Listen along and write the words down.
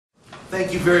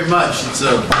Thank you very much. It's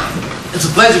a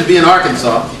pleasure to be in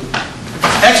Arkansas.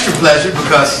 Extra pleasure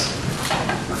because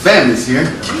my family's here.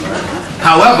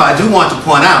 However, I do want to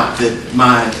point out that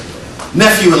my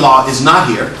nephew-in-law is not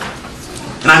here,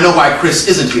 and I know why Chris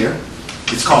isn't here.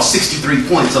 It's called 63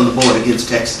 points on the board against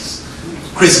Texas.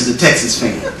 Chris is a Texas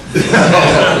fan.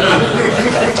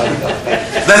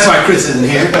 That's why Chris isn't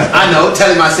here. I know, tell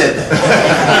him I said that.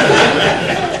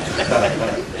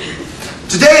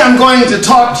 Today I'm going to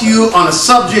talk to you on a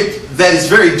subject that is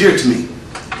very dear to me.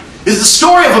 It's the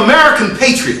story of American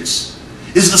patriots.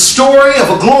 It's the story of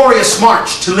a glorious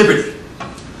march to liberty.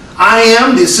 I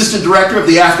am the Assistant Director of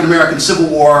the African American Civil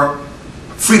War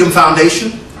Freedom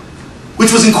Foundation,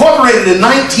 which was incorporated in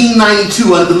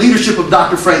 1992 under the leadership of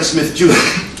Dr. Frank Smith Jr.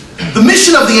 The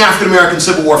mission of the African American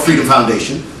Civil War Freedom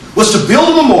Foundation was to build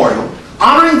a memorial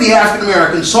honoring the African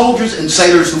American soldiers and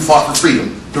sailors who fought for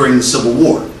freedom during the Civil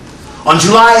War. On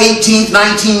July 18,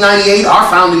 1998, our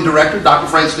founding director, Dr.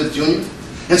 Frank Smith Jr.,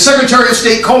 and Secretary of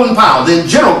State Colin Powell, then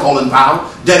General Colin Powell,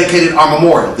 dedicated our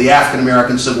memorial, the African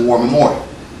American Civil War Memorial.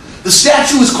 The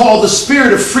statue is called the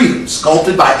Spirit of Freedom,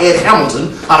 sculpted by Ed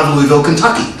Hamilton out of Louisville,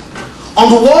 Kentucky.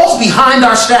 On the walls behind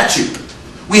our statue,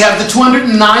 we have the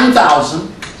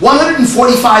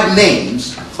 209,145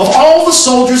 names of all the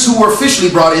soldiers who were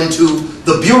officially brought into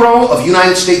the Bureau of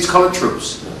United States Colored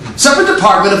Troops, separate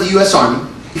department of the U.S. Army,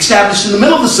 established in the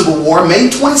middle of the Civil War, May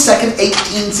 22nd,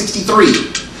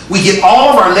 1863. We get all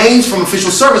of our names from official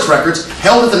service records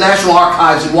held at the National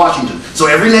Archives in Washington. So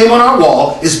every name on our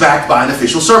wall is backed by an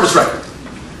official service record.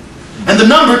 And the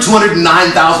number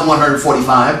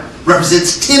 209,145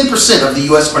 represents 10% of the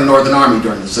U.S. or Northern Army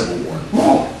during the Civil War.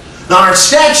 Now on our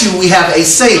statue we have a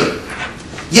sailor,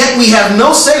 yet we have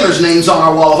no sailors' names on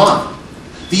our wall of honor.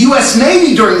 The U.S.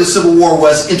 Navy during the Civil War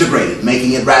was integrated,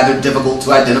 making it rather difficult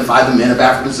to identify the men of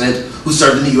African descent who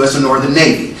served in the U.S. or Northern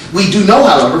Navy. We do know,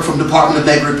 however, from Department of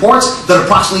Navy reports that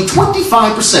approximately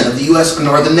 25% of the U.S. or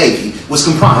Northern Navy was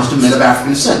comprised of men of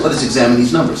African descent. Let us examine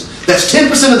these numbers. That's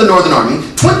 10% of the Northern Army,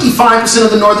 25%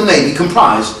 of the Northern Navy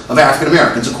comprised of African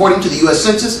Americans. According to the U.S.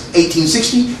 Census,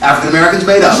 1860, African Americans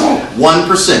made up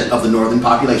 1% of the Northern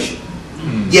population.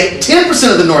 Yet 10%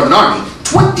 of the Northern Army,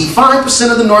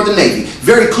 25% of the Northern Navy,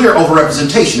 very clear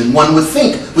overrepresentation. And one would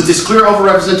think, with this clear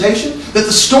overrepresentation, that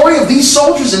the story of these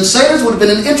soldiers and sailors would have been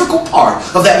an integral part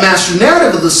of that master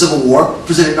narrative of the Civil War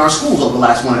presented in our schools over the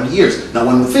last 100 years. Now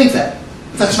one would think that,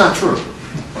 but that's not true.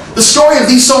 The story of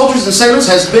these soldiers and sailors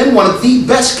has been one of the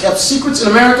best kept secrets in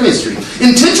American history,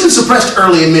 intentionally suppressed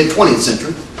early in mid-20th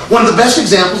century. One of the best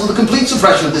examples of the complete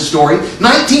suppression of this story,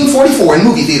 1944 in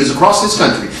movie theaters across this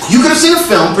country. You could have seen a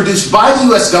film produced by the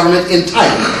U.S. government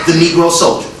entitled The Negro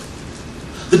Soldier.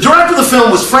 The director of the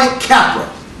film was Frank Capra,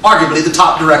 arguably the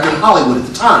top director in Hollywood at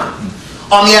the time.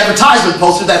 On the advertisement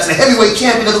poster, that's the heavyweight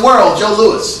champion of the world, Joe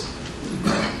Louis.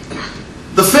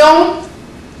 The film,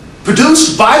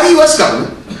 produced by the U.S.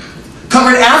 government,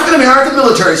 covered African-American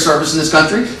military service in this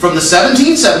country from the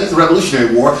 1770s, the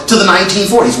Revolutionary War, to the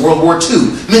 1940s, World War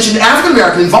II. Mentioned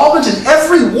African-American involvement in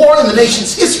every war in the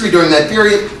nation's history during that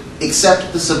period,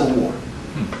 except the Civil War.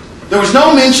 There was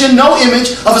no mention, no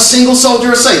image of a single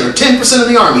soldier or sailor. 10% of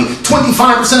the Army,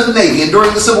 25% of the Navy, and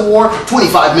during the Civil War,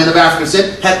 25 men of African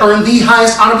descent had earned the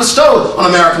highest honor bestowed on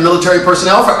American military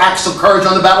personnel for acts of courage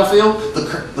on the battlefield, the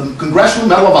Congressional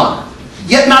Medal of Honor.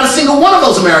 Yet not a single one of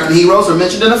those American heroes are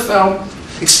mentioned in a film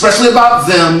expressly about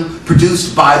them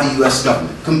produced by the U.S.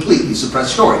 government. Completely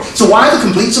suppressed story. So why the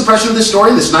complete suppression of this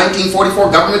story in this 1944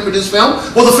 government-produced film?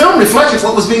 Well, the film reflected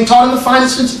what was being taught in the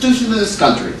finest institutions of this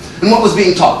country. And what was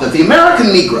being taught? That the American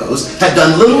Negroes had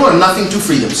done little or nothing to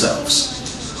free themselves.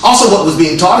 Also what was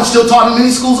being taught, and still taught in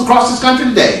many schools across this country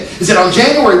today, is that on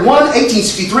January 1,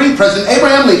 1863, President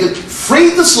Abraham Lincoln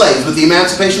freed the slaves with the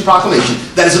Emancipation Proclamation.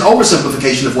 That is an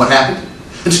oversimplification of what happened.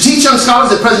 And to teach young scholars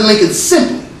that President Lincoln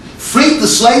simply freed the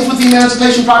slaves with the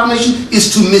Emancipation Proclamation is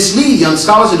to mislead young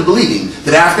scholars into believing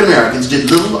that African Americans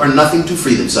did little or nothing to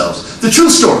free themselves. The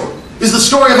true story is the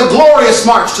story of a glorious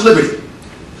march to liberty.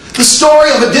 The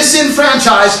story of a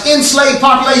disenfranchised, enslaved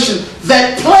population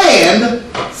that planned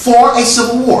for a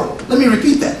civil war. Let me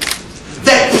repeat that.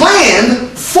 That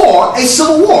planned for a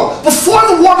civil war. Before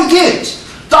the war begins,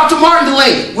 Dr. Martin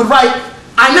Delany would write,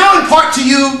 "I now impart to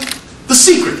you the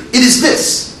secret. It is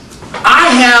this. I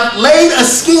have laid a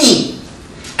scheme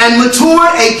and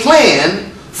matured a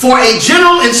plan for a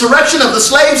general insurrection of the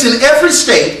slaves in every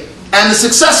state and the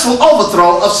successful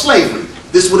overthrow of slavery."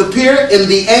 This would appear in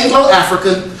the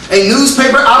Anglo-African, a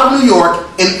newspaper out of New York,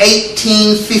 in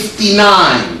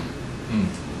 1859.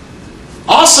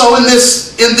 Also in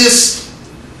this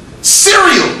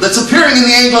serial that's appearing in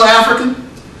the Anglo-African,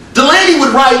 Delany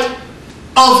would write,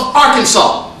 of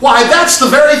Arkansas. Why, that's the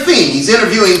very theme. He's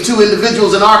interviewing two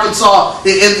individuals in Arkansas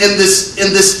in this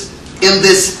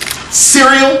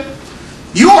serial.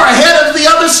 You are ahead of the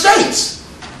other states.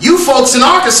 You folks in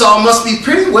Arkansas must be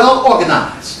pretty well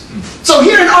organized. So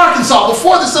here in Arkansas,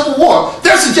 before the Civil War,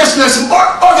 they're suggesting there's some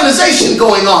organization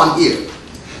going on here.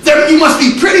 You must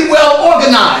be pretty well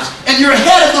organized, and you're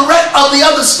ahead of the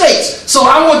other states. So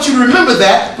I want you to remember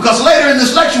that, because later in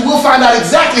this lecture we'll find out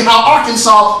exactly how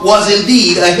Arkansas was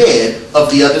indeed ahead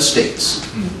of the other states.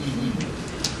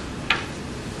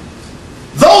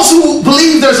 Those who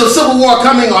believe there's a civil war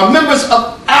coming are members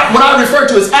of what I refer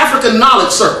to as African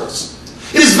knowledge circles.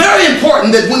 It is very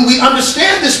important that when we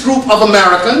understand this group of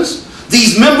Americans,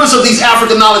 these members of these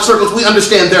African knowledge circles, we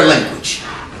understand their language.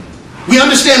 We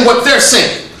understand what they're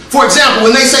saying. For example,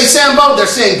 when they say Sambo, they're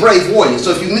saying brave warrior.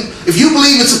 So if you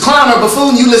believe it's a clown or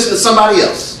buffoon, you listen to somebody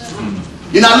else.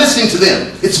 You're not listening to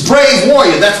them. It's brave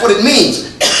warrior. That's what it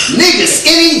means. Negus,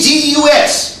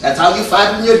 N-E-G-U-S. That's how you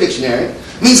find it in your dictionary.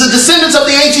 Means the descendants of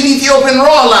the ancient Ethiopian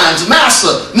royal lines.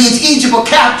 Massa means Egypt or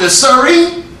captor.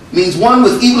 Suri means one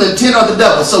with evil intent or the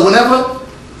devil. So whenever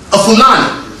a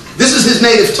Fulani, this is his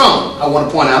native tongue, I want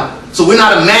to point out. So we're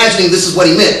not imagining this is what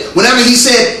he meant. Whenever he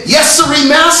said, yes, Suri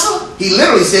Massa, he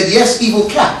literally said, yes, evil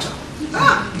captor.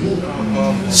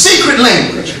 Secret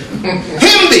language.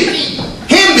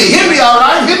 Himbi, all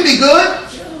right, Himbi good.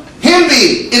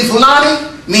 Himbi in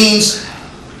Fulani means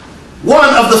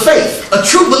one of the faith, a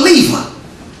true believer.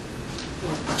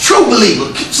 A true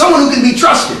believer, someone who can be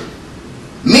trusted.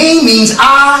 Me means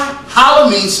I,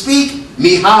 hala means speak,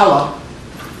 mihala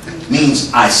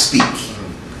means I speak.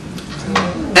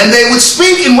 And they would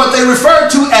speak in what they referred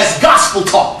to as gospel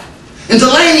talk. In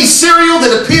Delaney's serial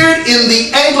that appeared in the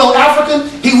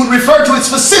Anglo-African, he would refer to it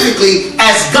specifically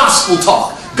as gospel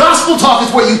talk. Gospel talk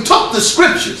is where you took the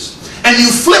scriptures and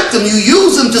you flipped them, you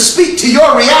use them to speak to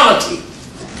your reality.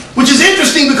 Which is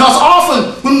interesting because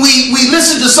often when we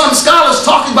listen to some scholars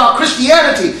talking about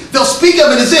Christianity, they'll speak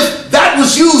of it as if that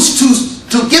was used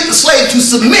to get the slave to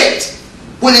submit.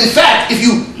 When in fact, if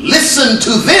you listen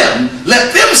to them,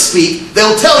 let them speak,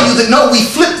 they'll tell you that no, we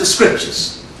flip the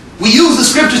scriptures. We use the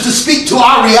scriptures to speak to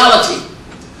our reality.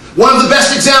 One of the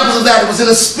best examples of that was in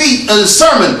a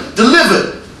sermon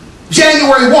delivered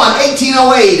January 1,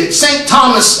 1808 at St.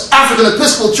 Thomas African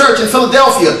Episcopal Church in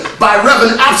Philadelphia by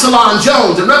Reverend Absalom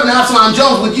Jones. And Reverend Absalom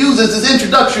Jones would use as his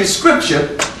introductory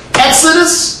scripture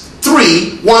Exodus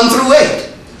 3, 1 through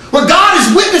 8, where God has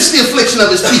witnessed the affliction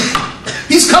of his people.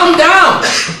 He's come down,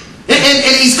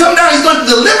 and he's come down, he's going to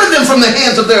deliver them from the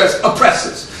hands of their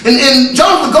oppressors. And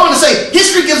Jones would go on to say,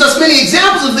 history gives us many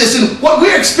examples of this, and what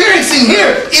we're experiencing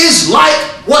here is like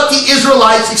what the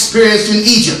Israelites experienced in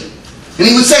Egypt. And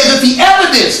he would say that the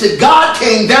evidence that God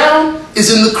came down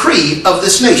is in the creed of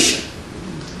this nation.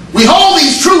 We hold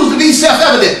these truths to be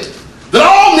self-evident, that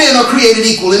all men are created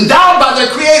equal, endowed by their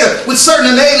Creator with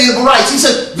certain inalienable rights. He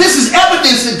said, this is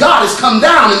evidence that God has come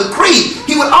down in the creed.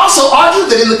 He would also argue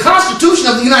that in the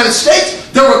Constitution of the United States,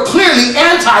 there were clearly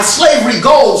anti-slavery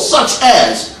goals such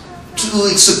as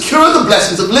to secure the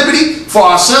blessings of liberty for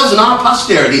ourselves and our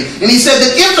posterity. And he said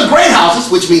that if the great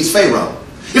houses, which means Pharaoh,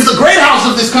 if the great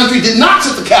houses of this country did not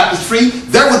set the captives free,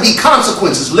 there would be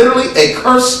consequences, literally a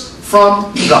curse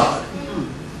from God.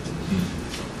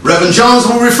 Reverend Jones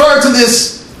will refer to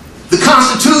this, the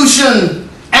Constitution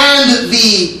and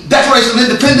the Declaration of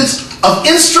Independence, of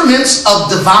instruments of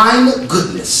divine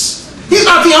goodness. He's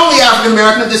not the only African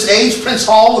American at this age. Prince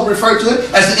Hall would refer to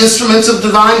it as the instruments of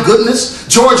divine goodness.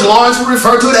 George Lawrence would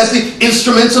refer to it as the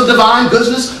instruments of divine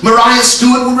goodness. Mariah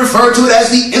Stewart would refer to it as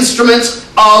the instruments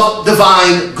of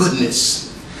divine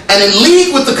goodness. And in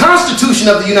league with the Constitution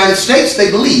of the United States, they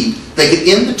believed they could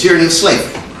end the tyranny of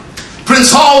slavery.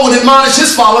 Prince Hall would admonish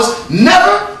his followers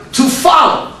never to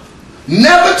follow,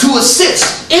 never to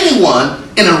assist anyone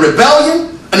in a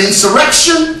rebellion, an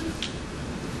insurrection.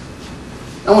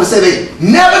 I want to say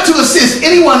never to assist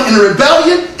anyone in a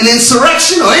rebellion, an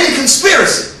insurrection, or any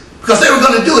conspiracy, because they were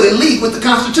going to do it in league with the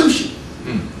Constitution.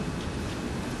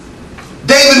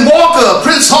 David Walker,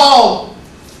 Prince Hall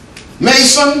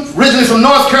Mason, originally from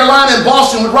North Carolina and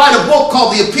Boston, would write a book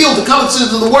called The Appeal to Colored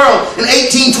Citizens of the World in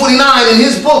 1829. In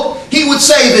his book, he would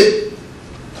say that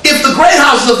if the great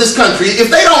houses of this country, if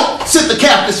they don't set the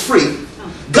captives free,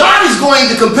 God is going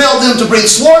to compel them to bring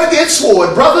sword against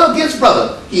sword, brother against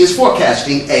brother. He is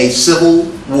forecasting a civil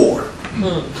war.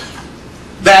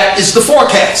 That is the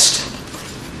forecast.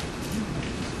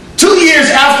 2 years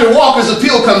after Walker's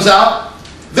appeal comes out,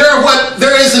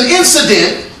 there is an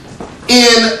incident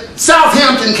in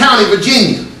Southampton County,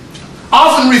 Virginia.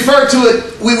 Often we refer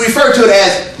to it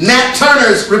as Nat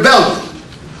Turner's Rebellion,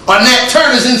 or Nat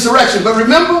Turner's insurrection. But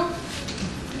remember,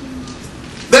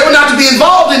 they were not to be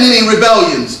involved in any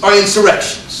rebellions or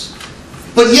insurrections.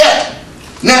 But yet,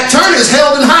 Nat Turner is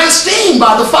held in high esteem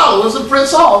by the followers of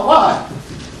Prince Hall. Why?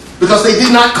 Because they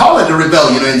did not call it a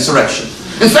rebellion or insurrection.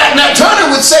 In fact, Nat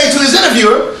Turner would say to his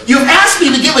interviewer, "You've asked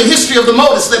me to give a history of the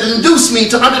motives that induced me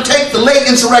to undertake the late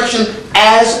insurrection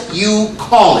as you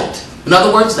call it." In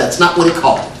other words, that's not what he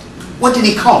called it. What did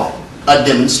he call it? A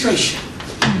demonstration.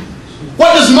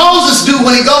 What does Moses do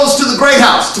when he goes to the great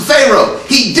house, to Pharaoh?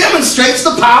 He demonstrates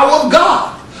the power of God.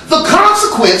 The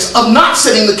consequence of not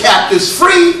setting the captives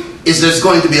free is there's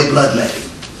going to be a bloodletting.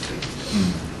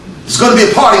 There's going to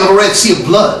be a parting of a Red Sea of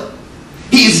blood.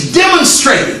 He is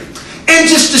demonstrating. And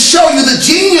just to show you the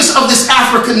genius of this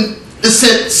African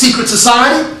descent secret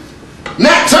society,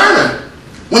 Nat Turner,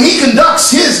 when he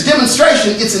conducts his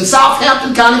demonstration, it's in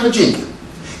Southampton County, Virginia.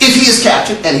 If he is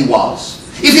captured, and he was,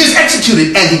 if he is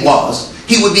executed, and he was,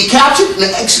 he would be captured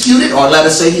and executed, or let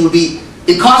us say he would be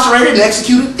incarcerated and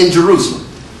executed in Jerusalem,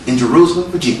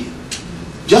 Virginia.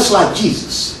 Just like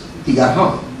Jesus, he got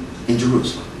hung in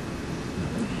Jerusalem.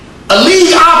 A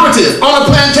League operative on a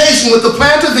plantation with the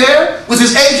planter there, with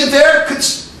his agent there,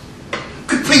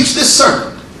 could preach this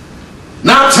sermon.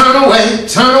 Now turn away,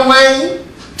 turn away,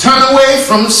 turn away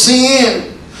from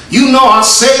sin. You know our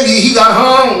Savior, he got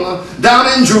hung down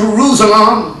in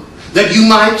Jerusalem, that you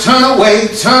might turn away,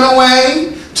 turn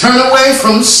away, turn away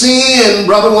from sin.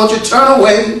 Brother, won't you turn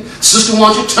away? Sister,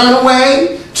 won't you turn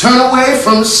away? Turn away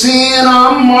from sin.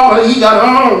 Our martyr, he got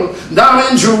hung down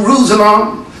in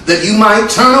Jerusalem, that you might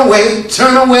turn away,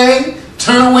 turn away,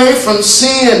 turn away from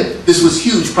sin. This was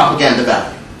huge propaganda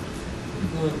value.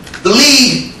 The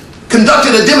League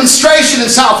conducted a demonstration in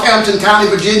Southampton County,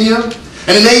 Virginia,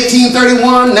 and in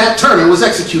 1831, Nat Turner was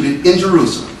executed in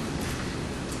Jerusalem.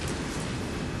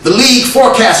 The League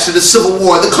forecasted a civil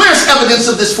war. The clearest evidence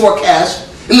of this forecast,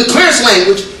 in the clearest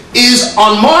language, is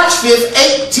on March 5th,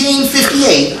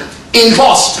 1858, in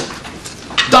Boston.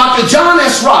 Dr. John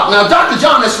S. Rock. Now, Dr.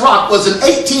 John S. Rock was an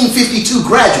 1852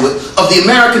 graduate of the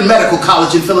American Medical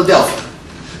College in Philadelphia.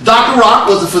 Dr. Rock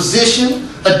was a physician,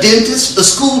 a dentist, a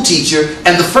school teacher,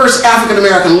 and the first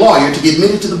African-American lawyer to be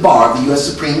admitted to the bar of the U.S.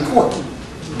 Supreme Court.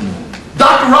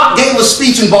 Dr. Rock gave a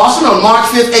speech in Boston on March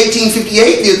 5th,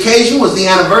 1858. The occasion was the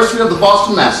anniversary of the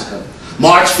Boston Massacre.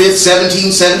 March 5th,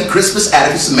 1770, Crispus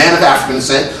Attucks, a man of African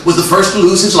descent, was the first to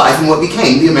lose his life in what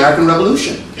became the American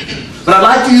Revolution. But I'd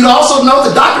like for you to also know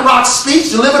that Dr. Rock's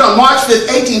speech, delivered on March 5th,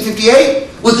 1858,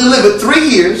 was delivered 3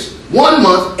 years, 1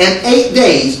 month, and 8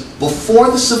 days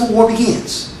before the Civil War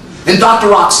begins. And Dr.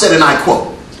 Rock said, and I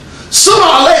quote, "Sooner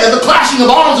or later, the clashing of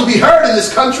arms will be heard in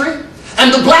this country,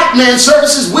 and the black man's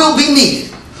services will be needed.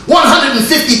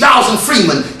 150,000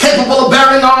 freemen capable of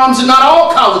bearing arms, and not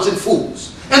all cowards and fools,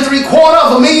 and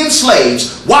 750,000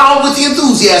 slaves, wild with the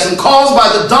enthusiasm caused by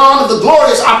the dawn of the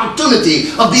glorious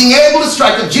opportunity of being able to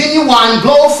strike a genuine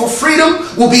blow for freedom,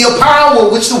 will be a power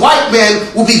which the white man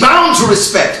will be bound to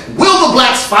respect. Will the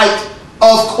blacks fight?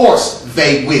 Of course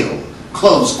they will."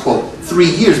 Close quote.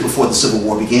 3 years before the Civil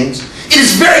War begins. It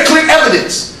is very clear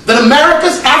evidence that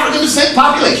America's African descent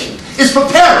population is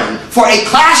preparing for a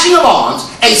clashing of arms,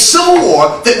 a civil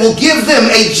war that will give them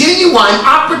a genuine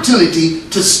opportunity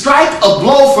to strike a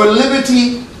blow for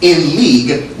liberty in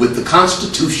league with the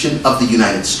Constitution of the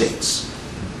United States.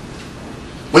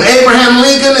 When Abraham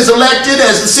Lincoln is elected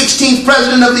as the 16th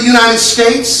President of the United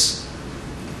States,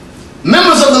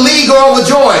 members of the League are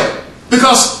overjoyed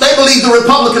because they believe the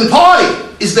Republican Party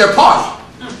is their party.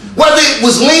 Whether it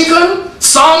was Lincoln,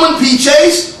 Salmon P.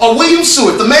 Chase, or William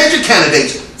Seward, the major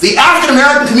candidates, the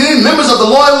African-American community, members of the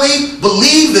Loyal League,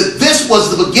 believed that this was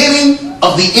the beginning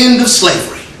of the end of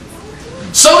slavery.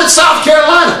 So did South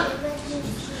Carolina.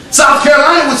 South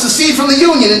Carolina would secede from the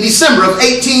Union in December of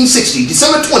 1860,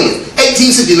 December 20th,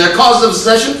 1860. In their cause of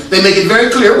secession, they make it very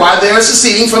clear why they are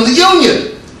seceding from the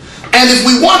Union. And if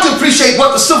we want to appreciate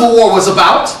what the Civil War was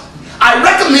about, I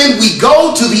recommend we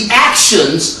go to the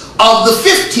actions of the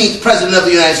 15th President of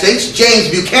the United States, James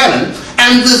Buchanan,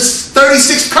 and the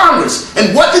 36th Congress.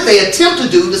 And what did they attempt to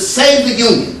do to save the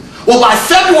Union? Well, by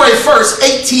February 1st,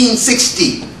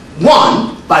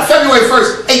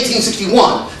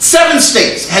 1861, 7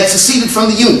 states had seceded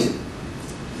from the Union.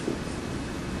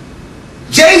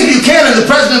 James Buchanan, the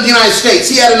President of the United States,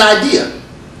 he had an idea.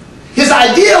 His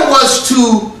idea was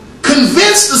to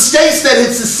convince the states that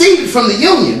had seceded from the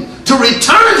Union to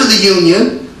return to the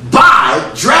Union by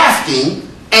drafting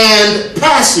and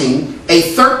passing a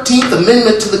 13th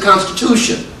Amendment to the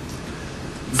Constitution.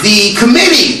 The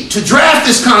committee to draft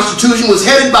this Constitution was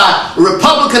headed by a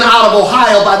Republican out of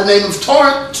Ohio by the name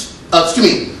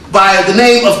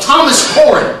of Thomas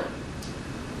Corwin.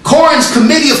 Corwin's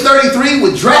Committee of 33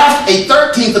 would draft a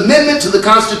 13th Amendment to the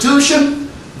Constitution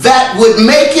that would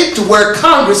make it to where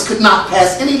Congress could not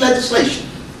pass any legislation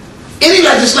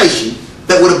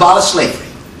that would abolish slavery.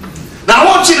 Now I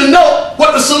want you to know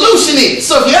what the solution is.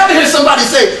 So if you ever hear somebody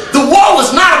say, the war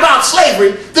was not about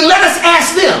slavery, then let us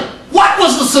ask them, what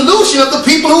was the solution of the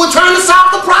people who were trying to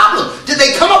solve the problem? Did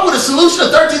they come up with a solution, a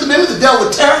 13th Amendment that dealt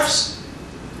with tariffs?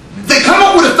 Did they come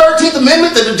up with a 13th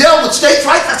Amendment that dealt with states'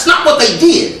 rights? That's not what they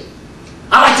did.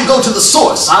 I like to go to the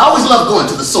source. I always love going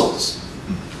to the source.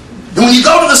 And when you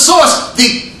go to the source,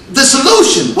 the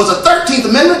solution was a 13th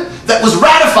Amendment that was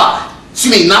ratified.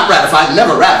 Excuse me, not ratified,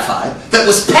 never ratified, that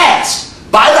was passed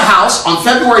by the House on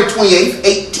February 28,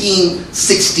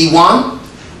 1861,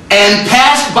 and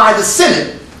passed by the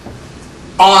Senate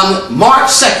on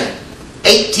March 2nd,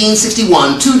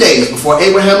 1861, 2 days before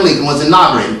Abraham Lincoln was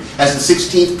inaugurated as the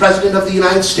 16th President of the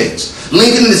United States.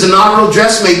 Lincoln in his inaugural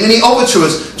address made many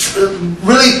overtures,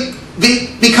 really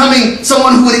becoming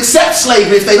someone who would accept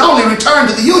slavery if they'd only return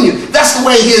to the Union. That's the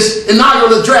way his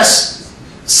inaugural address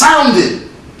sounded.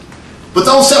 But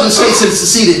those 7 states that had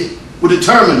seceded were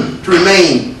determined to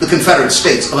remain the Confederate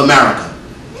States of America.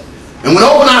 And when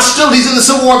open hostilities in the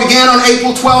Civil War began on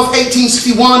April 12,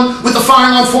 1861, with the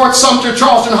firing on Fort Sumter,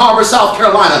 Charleston Harbor, South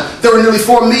Carolina, there were nearly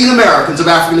 4 million Americans of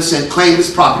African descent claimed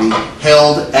as property,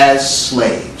 held as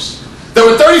slaves. There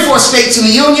were 34 states in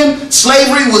the Union.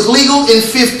 Slavery was legal in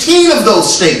 15 of those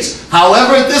states.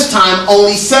 However, at this time,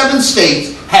 only 7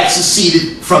 states had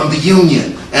seceded from the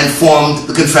Union and formed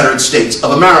the Confederate States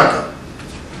of America.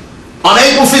 On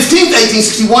April 15,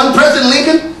 1861, President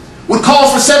Lincoln would call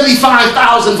for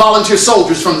 75,000 volunteer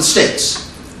soldiers from the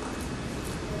states.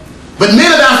 But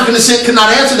men of African descent could not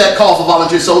answer that call for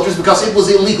volunteer soldiers because it was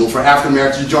illegal for African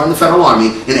Americans to join the Federal Army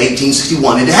in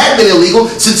 1861. It had been illegal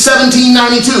since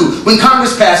 1792, when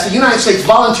Congress passed the United States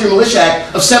Volunteer Militia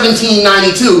Act of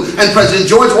 1792, and President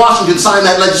George Washington signed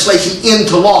that legislation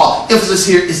into law. Emphasis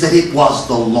here is that it was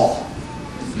the law.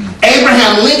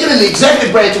 Abraham Lincoln and the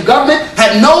executive branch of government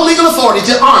had no legal authority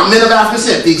to arm men of African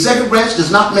descent. The executive branch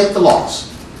does not make the laws.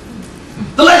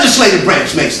 The legislative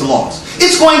branch makes the laws.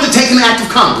 It's going to take an act of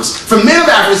Congress for men of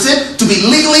African descent to be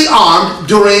legally armed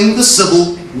during the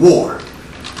Civil War.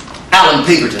 Allen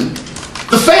Pinkerton,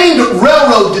 the famed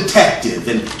railroad detective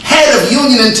and head of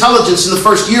Union intelligence in the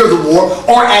first year of the war,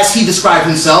 or as he described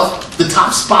himself, the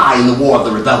top spy in the War of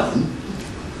the Rebellion,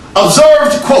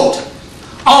 observed, quote,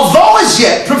 "Although as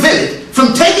yet prevented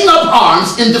from taking up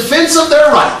arms in defense of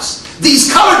their rights,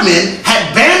 these colored men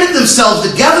had banded themselves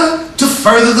together to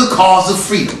further the cause of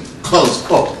freedom," close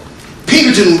quote.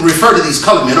 Pinkerton would refer to these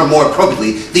colored men, or more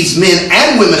appropriately, these men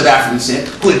and women of African descent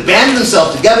who had banded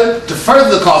themselves together to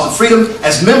further the cause of freedom,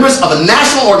 as members of a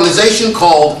national organization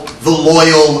called the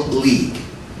Loyal League.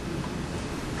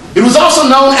 It was also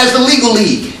known as the Legal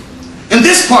League. In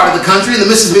this part of the country, in the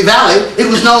Mississippi Valley, it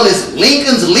was known as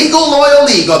Lincoln's Legal Loyal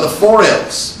League, or the 4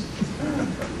 L's.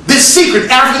 This secret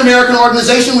African-American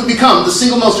organization would become the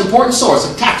single most important source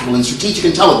of tactical and strategic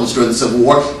intelligence during the Civil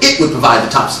War. It would provide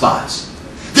the top spies.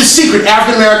 This secret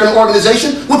African-American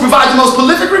organization would provide the most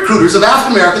prolific recruiters of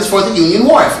African-Americans for the Union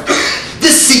war effort.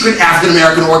 This secret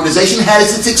African-American organization had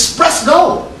as its express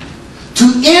goal to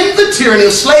end the tyranny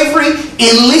of slavery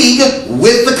in league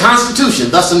with the Constitution,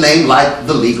 thus a name like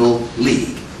the Legal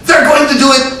League. They're going to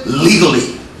do it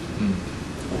legally.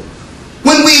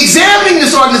 When we examine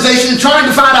this organization and trying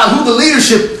to find out who the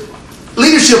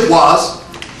leadership was,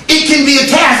 it can be a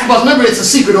task because remember, it's a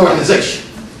secret organization.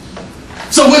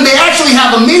 So when they actually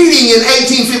have a meeting in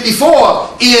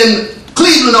 1854 in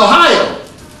Cleveland, Ohio,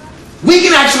 we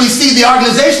can actually see the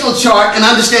organizational chart and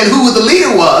understand who the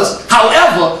leader was.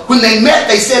 However, when they met,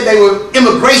 they said they were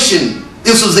immigration.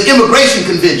 This was the Immigration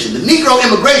Convention, the Negro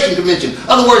Immigration Convention. In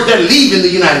other words, they're leaving the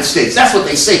United States. That's what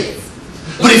they said.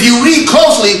 But if you read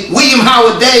closely, William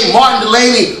Howard Day, Martin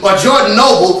Delany, or Jordan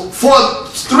Noble, for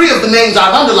 3 of the names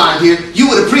I've underlined here, you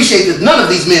would appreciate that none of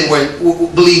these men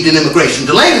believed in immigration.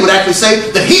 Delany would actually say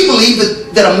that he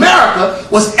believed that America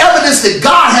was evidence that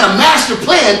God had a master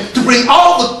plan to bring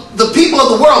all the people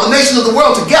of the world, the nations of the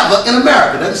world together in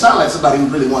America. Doesn't sound like somebody who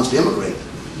really wants to immigrate.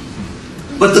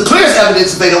 But the clearest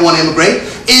evidence that they don't want to immigrate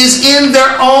is in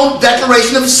their own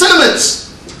Declaration of Sentiments.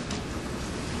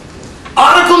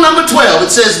 Article number 12,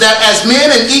 it says that as men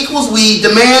and equals we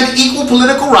demand equal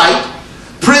political right,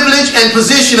 privilege, and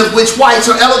position of which whites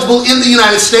are eligible in the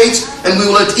United States, and we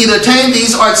will either attain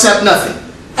these or accept nothing.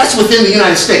 That's within the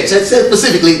United States. That says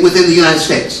specifically within the United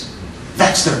States.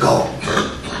 That's their goal.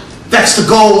 That's the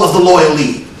goal of the Loyal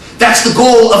League. That's the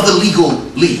goal of the Legal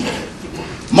League.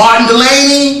 Martin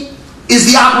Delany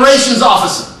is the operations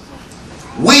officer.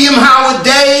 William Howard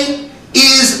Day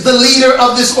is the leader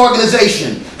of this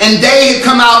organization. And Day had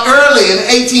come out early in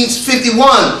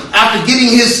 1851 after getting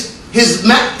his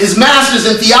master's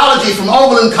in theology from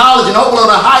Oberlin College in Oberlin,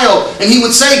 Ohio, and he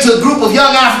would say to a group of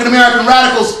young African-American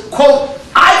radicals, quote,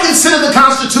 I consider the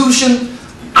Constitution,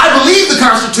 I believe the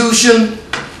Constitution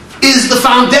is the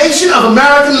foundation of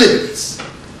American liberties.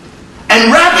 And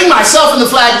wrapping myself in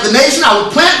the flag of the nation, I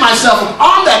would plant myself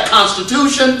on that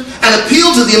Constitution and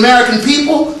appeal to the American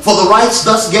people for the rights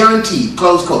thus guaranteed,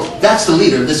 close quote. That's the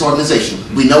leader of this organization.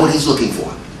 We know what he's looking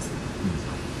for.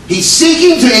 He's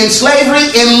seeking to end slavery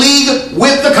in league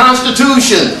with the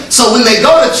Constitution. So when they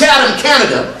go to Chatham,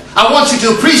 Canada, I want you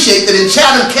to appreciate that in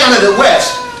Chatham, Canada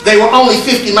West, they were only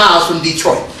 50 miles from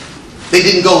Detroit. They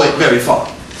didn't go it very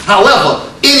far. However,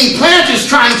 any planters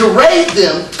trying to raid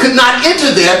them could not enter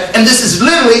there, and this is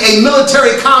literally a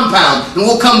military compound. And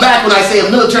we'll come back when I say a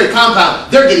military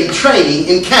compound. They're getting training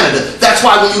in Canada. That's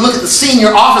why when you look at the senior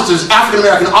officers,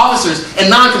 African-American officers, and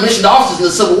non-commissioned officers in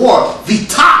the Civil War, the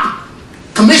top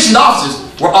commissioned officers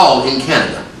were all in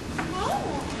Canada.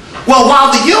 Well,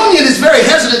 while the Union is very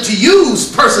hesitant to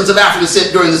use persons of African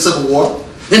descent during the Civil War,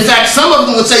 in fact, some of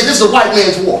them would say this is a white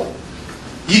man's war.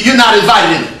 You're not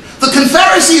invited in it. The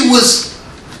Confederacy was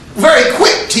very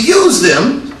quick to use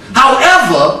them.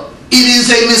 However, it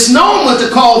is a misnomer to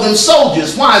call them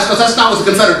soldiers. Why? It's because that's not what the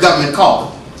Confederate government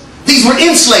called them. These were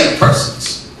enslaved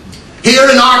persons. Here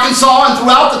in Arkansas and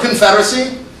throughout the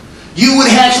Confederacy, you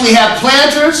would actually have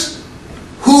planters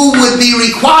who would be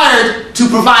required to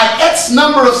provide X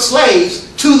number of slaves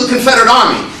to the Confederate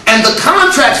Army. And the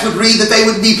contracts would read that they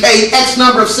would be paid X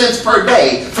number of cents per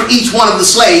day for each one of the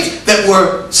slaves that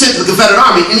were sent to the Confederate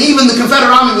Army. And even the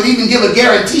Confederate Army would even give a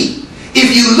guarantee. If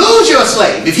you lose your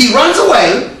slave, if he runs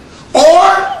away,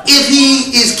 or if he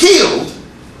is killed,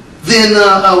 then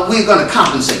we're going to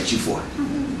compensate you for it.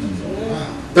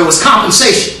 There was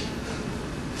compensation.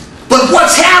 But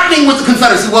what's happening with the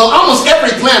Confederacy? Well, almost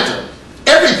every planter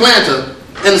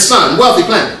and the son, wealthy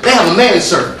planter, they have a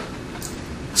manservant.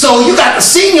 So you got the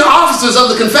senior officers of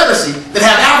the Confederacy that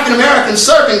have African Americans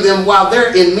serving them while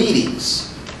they're in meetings.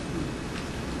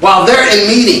 While they're in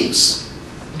meetings.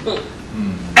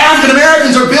 African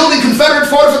Americans are building Confederate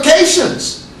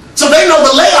fortifications. So they know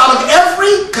the layout of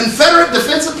every Confederate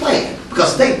defensive plan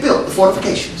because they built the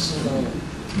fortifications.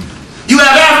 You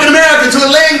have African Americans who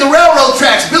are laying the railroad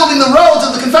tracks, building the roads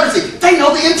of the Confederacy. They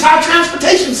know the entire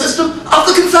transportation system of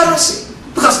the Confederacy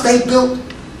because they built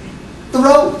the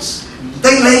roads.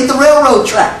 They laid the railroad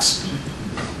tracks.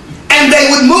 And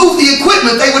they would move the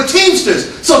equipment. They were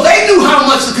teamsters. So they knew how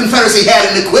much the Confederacy had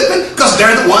in equipment because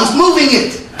they're the ones moving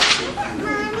it.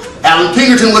 Allen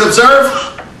Pinkerton would observe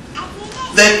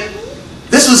that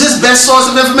this was his best source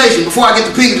of information. Before I get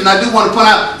to Pinkerton, I do want to point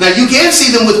out, now you can see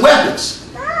them with weapons.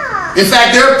 In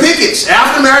fact, there are pickets.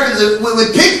 African Americans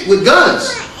with guns.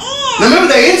 Now remember,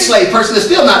 they're enslaved persons.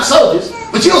 They're still not soldiers.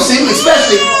 But you'll see them,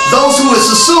 especially those who is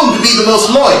assumed to be the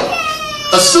most loyal.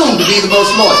 Assumed to be the most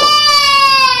loyal.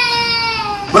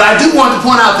 But I do want to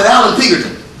point out that Allen Pinkerton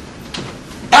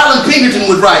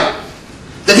would write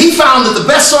that he found that the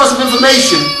best source of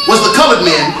information was the colored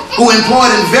men who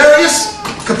employed in various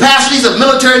capacities of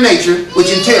military nature, which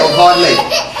entailed hard labor.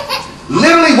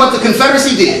 Literally what the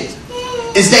Confederacy did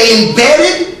is they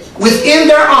embedded within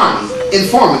their army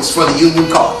informants for the Union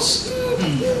cause.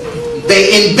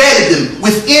 They embedded them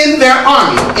within their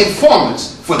army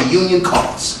informants for the Union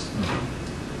cause.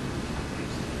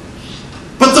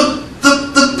 But the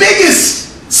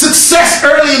biggest success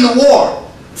early in the war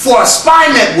for a spy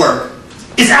network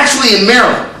is actually in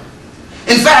Maryland.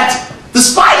 In fact, the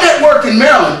spy network in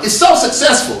Maryland is so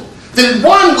successful that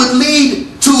one would lead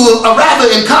to a rather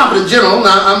incompetent general,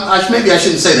 now maybe I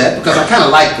shouldn't say that because I kind of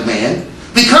like the man,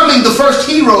 becoming the first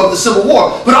hero of the Civil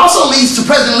War, but also leads to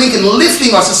President Lincoln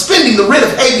lifting or suspending the writ of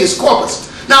habeas corpus.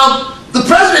 Now, the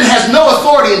president has no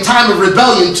authority in time of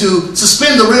rebellion to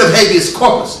suspend the writ of habeas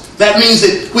corpus. That means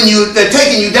that when they're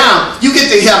taking you down, you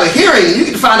get to have a hearing and you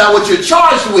get to find out what you're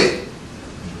charged with.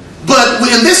 But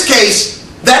in this case,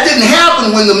 that didn't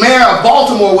happen when the mayor of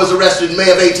Baltimore was arrested in May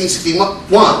of 1861.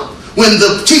 When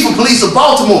the chief of police of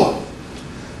Baltimore,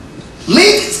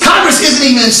 Congress isn't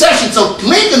even in session, so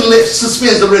Lincoln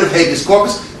suspends the writ of habeas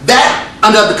corpus. That,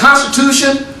 under the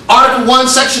Constitution, Article 1,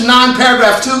 Section 9,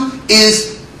 Paragraph 2,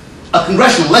 is a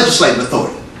congressional legislative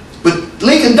authority. But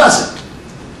Lincoln doesn't.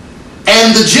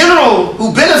 And the general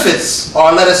who benefits,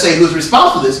 or let us say who's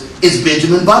responsible for this, is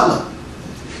Benjamin Butler.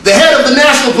 The head of the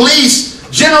National Police,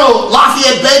 General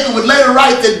Lafayette Baker, would later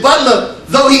write that Butler,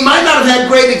 though he might not have had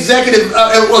great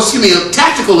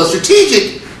tactical or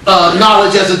strategic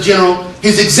knowledge as a general,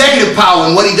 his executive power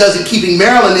and what he does in keeping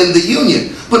Maryland in the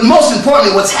Union. But most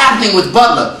importantly, what's happening with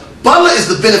Butler. Butler is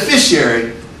the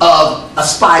beneficiary of a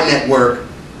spy network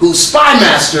whose spy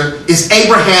master is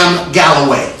Abraham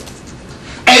Galloway.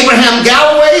 Abraham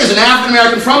Galloway is an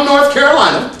African-American from North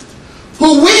Carolina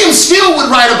who William Steele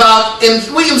would write about, and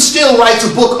William Steele writes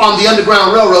a book on the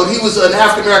Underground Railroad. He was an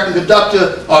African-American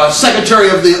conductor or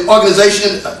secretary of the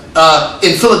organization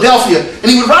in Philadelphia, and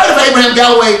he would write of Abraham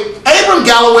Galloway. Abraham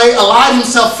Galloway allied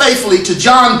himself faithfully to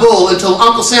John Bull until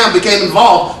Uncle Sam became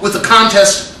involved with the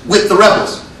contest with the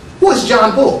rebels. Who is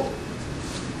John Bull?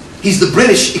 He's the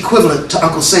British equivalent to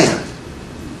Uncle Sam.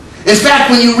 In fact,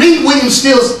 when you read William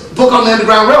Steele's book on the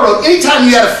Underground Railroad, anytime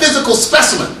you had a physical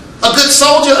specimen, a good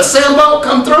soldier, a Sambo,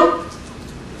 come through,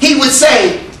 he would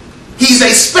say, he's a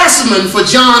specimen for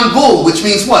John Bull, which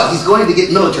means what? He's going to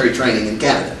get military training in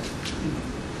Canada.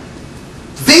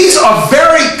 These are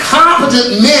very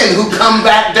competent men who come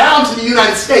back down to the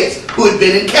United States who had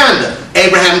been in Canada.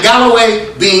 Abraham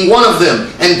Galloway being one of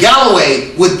them. And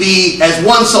Galloway would be, as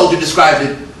one soldier described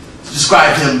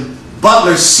him,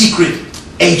 Butler's secret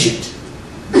agent.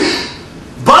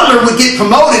 Butler would get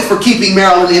promoted for keeping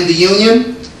Maryland in the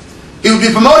Union. He would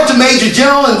be promoted to Major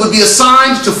General and would be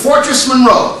assigned to Fortress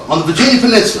Monroe on the Virginia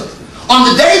Peninsula. On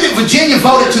the day that Virginia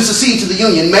voted to secede to the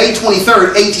Union, May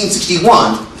 23rd,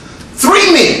 1861,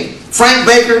 three men, Frank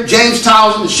Baker, James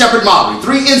Townsend, and Shepard Mallory,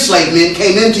 three enslaved men,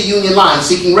 came into Union lines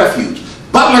seeking refuge.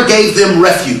 Butler gave them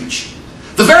refuge.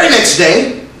 The very next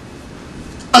day,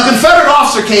 a Confederate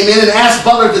officer came in and asked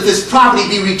Butler that this property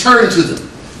be returned to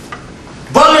them.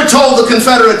 Butler told the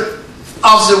Confederate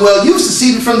officer, well, you've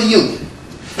seceded from the Union,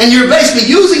 and you're basically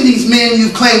using these men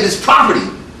you've claimed as property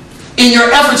in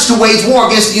your efforts to wage war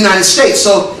against the United States.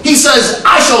 So he says,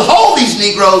 I shall hold these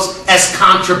Negroes as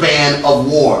contraband of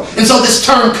war. And so this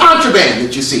term contraband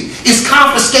that you see is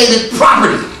confiscated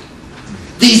property.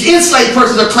 These enslaved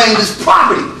persons are claimed as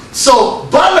property. So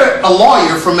Butler, a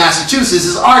lawyer from Massachusetts,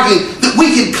 is arguing that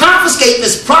we can confiscate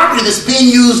this property that's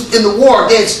being used in the war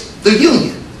against the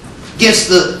Union, against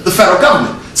the federal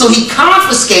government. So he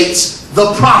confiscates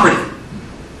the property.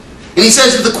 And he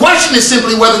says that the question is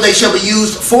simply whether they shall be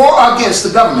used for or against the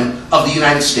government of the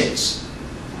United States.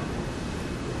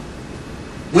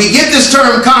 We get this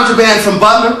term contraband from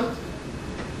Butler.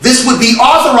 This would be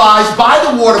authorized by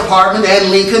the War Department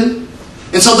and Lincoln.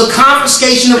 And so the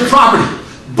confiscation of property.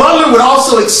 Butler would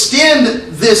also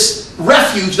extend this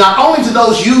refuge not only to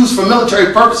those used for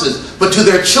military purposes, but to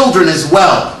their children as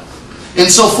well. And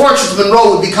so Fortress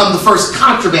Monroe would become the first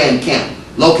contraband camp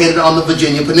located on the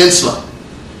Virginia Peninsula.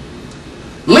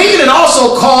 Lincoln had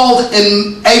also called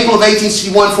in April of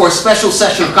 1861 for a special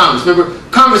session of Congress. Remember,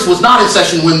 Congress was not in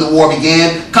session when the war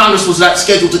began. Congress was not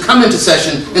scheduled to come into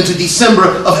session until December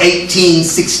of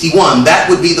 1861. That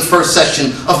would be the first session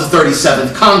of the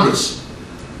 37th Congress.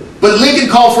 But Lincoln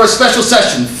called for a special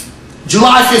session,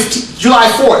 July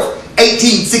 4th,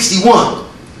 1861.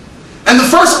 And the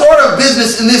first order of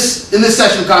business in this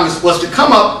session of Congress was to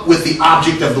come up with the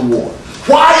object of the war.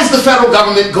 Why is the federal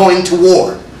government going to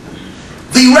war?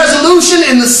 The resolution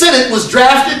in the Senate was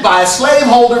drafted by a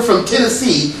slaveholder from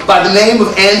Tennessee by the name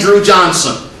of Andrew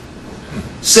Johnson.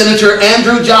 Senator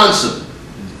Andrew Johnson.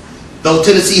 Though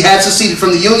Tennessee had seceded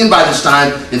from the Union by this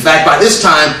time, in fact, by this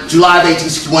time, July of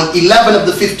 1861, 11 of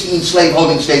the 15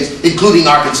 slaveholding states, including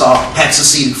Arkansas, had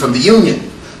seceded from the Union.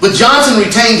 But Johnson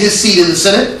retained his seat in the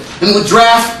Senate and would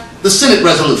draft the Senate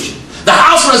resolution. The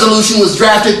House resolution was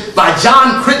drafted by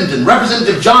John Crittenden,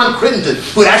 Representative John Crittenden,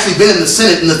 who had actually been in the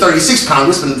Senate in the 36th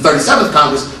Congress, but in the 37th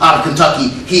Congress out of Kentucky,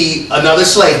 he, another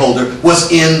slaveholder,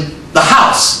 was in the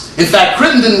House. In fact,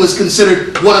 Crittenden was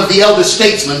considered one of the elder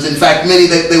statesmen. In fact, many,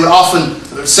 they would often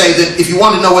say that if you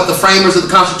want to know what the framers of the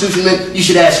Constitution meant, you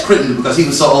should ask Crittenden, because he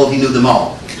was so old he knew them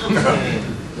all.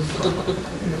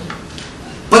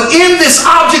 But in this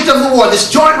object of the war,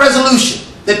 this joint resolution,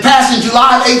 that passed in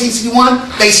July of 1861,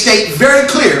 they state very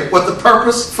clear what the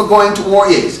purpose for going to war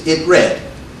is. It read,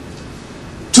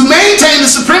 to maintain the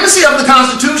supremacy of the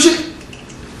Constitution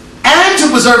and to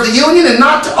preserve the Union and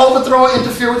not to overthrow or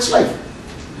interfere with slavery.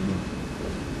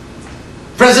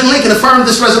 President Lincoln affirmed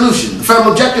this resolution. The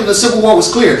federal objective of the Civil War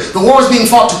was clear. The war was being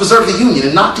fought to preserve the Union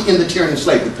and not to end the tyranny of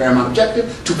slavery. The paramount objective,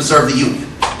 to preserve the Union.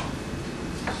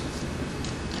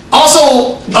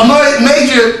 Also, a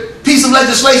major piece of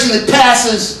legislation that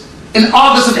passes in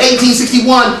August of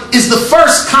 1861 is the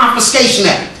first Confiscation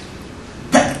Act.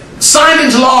 Signed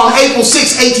into law on April 6,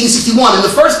 1861. In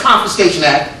the first Confiscation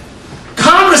Act,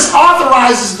 Congress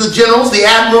authorizes the generals, the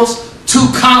admirals, to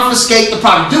confiscate the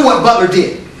property. Do what Butler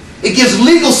did. It gives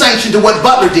legal sanction to what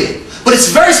Butler did. But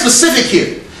it's very specific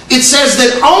here. It says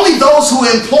that only those who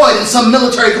are employed in some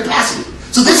military capacity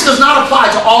So this does not apply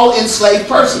to all enslaved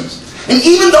persons. And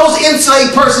even those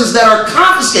enslaved persons that are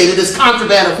confiscated as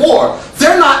contraband of war,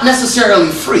 they're not necessarily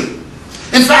free.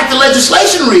 In fact, the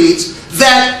legislation reads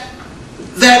that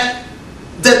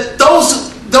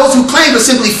those who claim are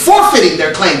simply forfeiting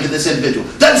their claim to this individual.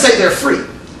 Doesn't say they're free.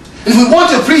 And if we want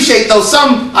to appreciate, though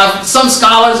some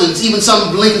scholars and even some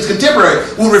of Lincoln's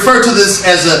contemporaries will refer to this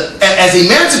as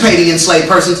emancipating enslaved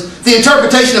persons, the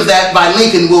interpretation of that by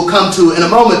Lincoln will come to in a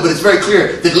moment, but it's very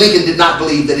clear that Lincoln did not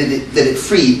believe that it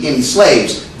freed any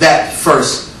slaves, that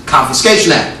first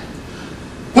Confiscation Act.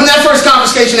 When that first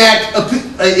Confiscation Act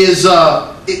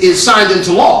is signed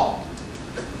into law,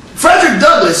 Frederick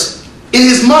Douglass, in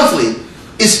his monthly,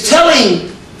 is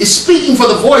speaking for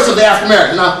the voice of the African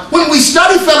American. Now, when we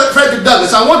study Frederick Douglass,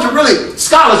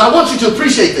 scholars, I want you to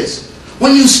appreciate this.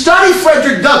 When you study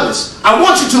Frederick Douglass, I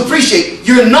want you to appreciate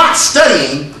you're not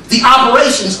studying the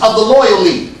operations of the Loyal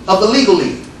League, of the Legal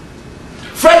League.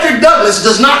 Frederick Douglass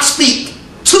does not speak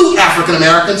to African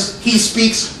Americans, he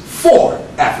speaks for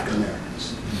African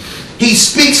Americans. He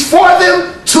speaks for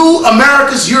them to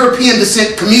America's European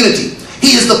descent community.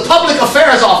 He is the public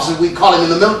affairs officer, we call him in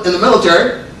the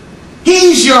military.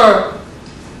 He's your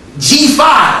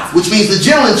G5, which means the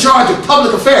general in charge of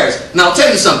public affairs. Now I'll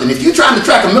tell you something, if you're trying to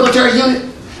track a military unit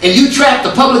and you track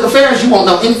the public affairs, you won't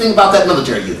know anything about that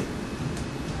military unit.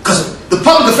 Because the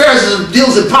public affairs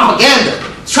deals in propaganda.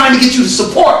 It's trying to get you to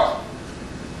support.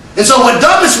 And so when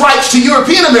Douglass writes to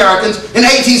European Americans in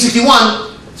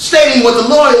 1861, stating what the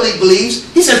Loyal League believes,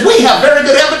 he says, we have very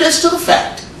good evidence to the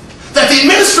fact that the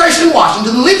administration in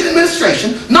Washington, the Lincoln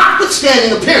administration,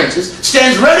 notwithstanding appearances,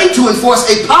 stands ready to enforce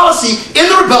a policy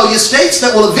in the rebellious states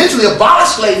that will eventually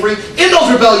abolish slavery in those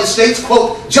rebellious states,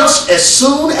 quote, just as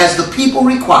soon as the people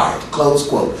require it, close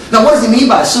quote. Now what does he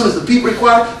mean by as soon as the people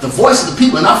require it? The voice of the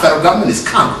people in our federal government is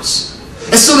Congress.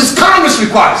 As soon as Congress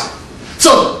requires it.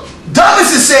 So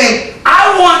Douglass is saying,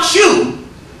 I want you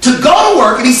to go to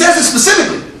work, and he says it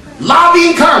specifically,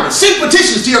 lobbying Congress, send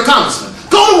petitions to your congressman.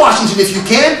 Go to Washington if you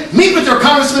can, meet with your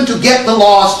congressman to get the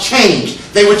laws changed.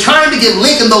 They were trying to give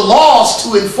Lincoln the laws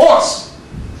to enforce.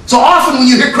 So often when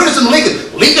you hear criticism of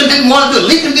Lincoln, Lincoln didn't want to do it,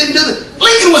 Lincoln didn't do it.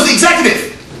 Lincoln was the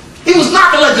executive. He was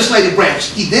not the legislative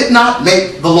branch. He did not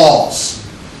make the laws.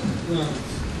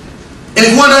 And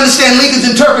if you want to understand Lincoln's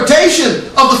interpretation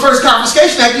of the first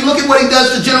Confiscation Act, you look at what he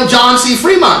does to General John C.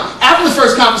 Fremont. After the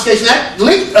first Confiscation Act,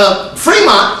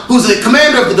 Fremont, who's the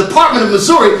commander of the Department of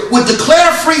Missouri, would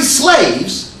declare free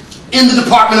slaves in the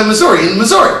Department of Missouri, in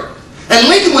Missouri. And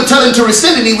Lincoln would tell him to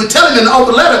rescind it. He would tell him in an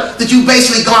open letter that you've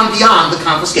basically gone beyond the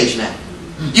Confiscation Act.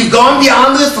 You've gone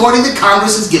beyond the authority that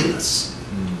Congress has given us.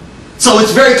 So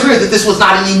it's very clear that this was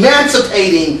not an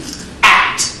emancipating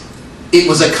act. It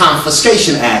was a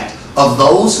confiscation act of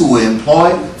those who were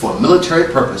employed for a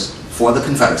military purpose for the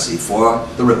Confederacy, for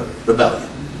the rebellion.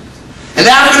 And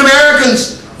the African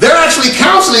Americans, they're actually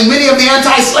counseling many of the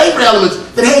anti-slavery elements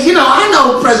that, hey, you know, I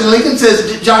know President Lincoln,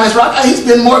 says John S. Rock, he's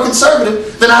been more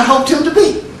conservative than I hoped him to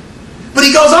be. But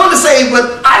he goes on to say,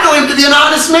 but I know him to be an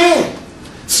honest man,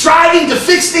 striving to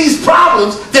fix these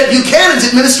problems that Buchanan's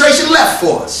administration left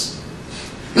for us.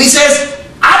 And he says,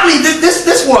 I believe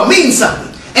this war means something.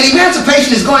 And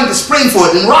emancipation is going to spring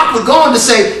forth. And Rock would go on to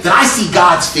say that I see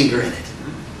God's finger in it.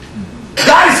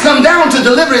 God has come down to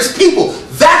deliver his people.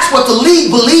 That's what the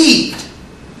League believed.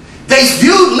 They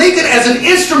viewed Lincoln as an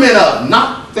instrument of,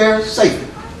 not their savior.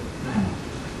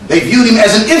 They viewed him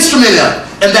as an instrument of.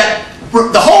 And that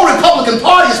the whole Republican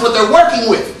Party is what they're working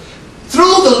with.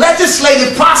 Through the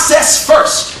legislative process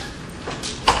first.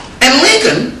 And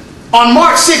Lincoln, on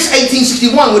March 6,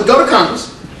 1861, would go to Congress.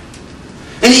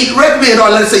 And he'd recommend, or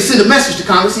let us say send a message to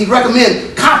Congress, he'd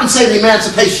recommend compensating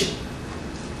emancipation.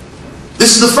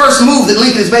 This is the first move that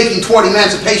Lincoln is making toward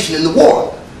emancipation in the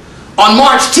war. On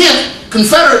March 10th,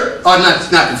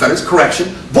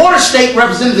 border state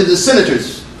representatives and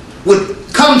senators would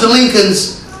come to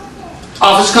Lincoln's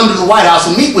office, come to the White House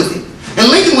and meet with him.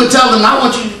 And Lincoln would tell them, I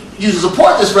want you to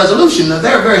support this resolution. Now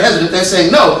they're very hesitant, they're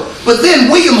saying no. But then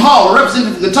William Hall, a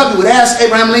representative from Kentucky, would ask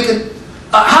Abraham Lincoln,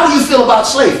 how do you feel about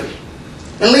slavery?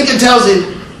 And Lincoln tells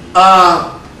him,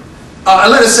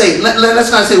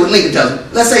 let's not say what Lincoln tells him.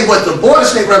 Let's say what the border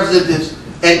state representatives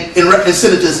and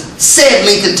senators said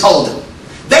Lincoln told them.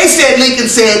 They said Lincoln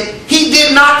said he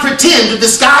did not pretend to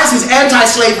disguise his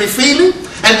anti-slavery feeling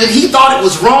and that he thought it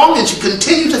was wrong and should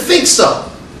continue to think so.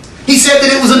 He said that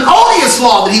it was an odious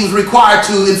law that he was required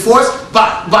to enforce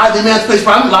by the Emancipation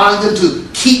Proclamation, allowing them to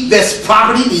keep this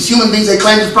property, these human beings they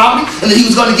claimed as property, and that he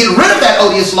was going to get rid of that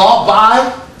odious law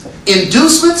by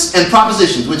inducements and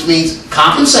propositions, which means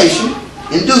compensation,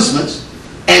 inducements,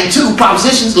 and 2,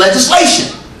 propositions, legislation.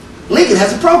 Lincoln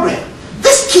has a program.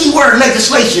 This key word,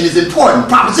 legislation, is important.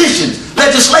 Propositions,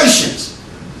 legislations.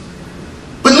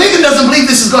 But Lincoln doesn't believe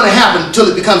this is going to happen until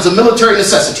it becomes a military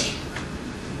necessity.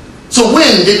 So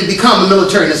when did it become a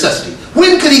military necessity?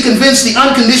 When could he convince the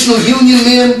unconditional Union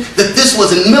men that this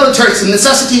was a military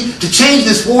necessity to change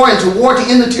this war into war to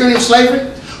end the tyranny of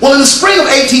slavery? Well, in the spring of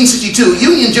 1862,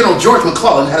 Union General George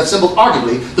McClellan had assembled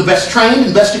arguably the best trained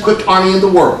and best equipped army in the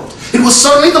world. It was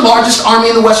certainly the largest army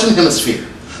in the Western Hemisphere.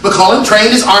 McClellan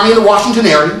trained his army in the Washington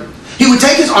area. He would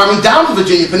take his army down the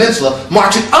Virginia Peninsula,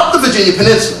 march it up the Virginia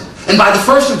Peninsula, and by the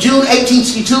 1st of June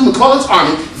 1862, McClellan's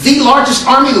army, the largest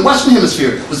army in the Western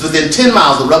Hemisphere, was within 10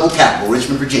 miles of the rebel capital,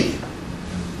 Richmond, Virginia.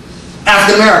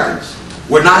 African Americans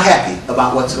were not happy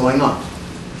about what's going on.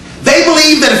 They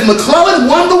believed that if McClellan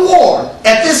won the war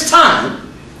at this time,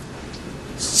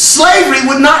 slavery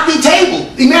would not be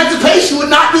tabled. Emancipation would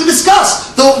not be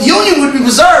discussed. The Union would be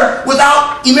preserved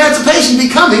without emancipation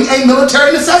becoming a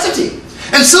military necessity.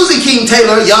 And Susie King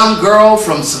Taylor, a young girl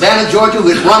from Savannah, Georgia, who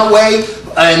had run away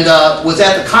and was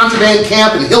at the contraband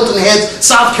camp in Hilton Head,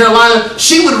 South Carolina,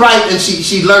 she would write, and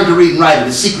she learned to read and write at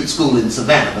a secret school in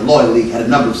Savannah. The Loyal League had a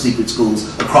number of secret schools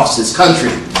across this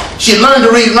country. She had learned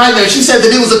to read and write there. She said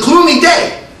that it was a gloomy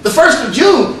day. The 1st of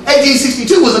June,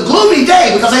 1862 was a gloomy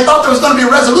day because they thought there was going to be a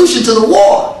resolution to the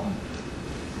war.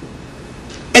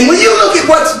 And when you look at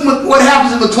what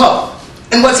happens in McClellan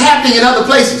and what's happening in other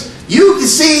places, you can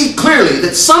see clearly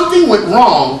that something went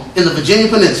wrong in the Virginia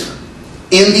Peninsula,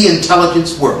 in the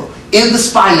intelligence world, in the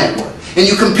spy network. And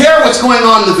you compare what's going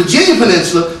on in the Virginia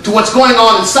Peninsula to what's going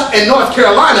on in North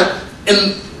Carolina,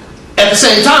 and at the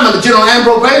same time under General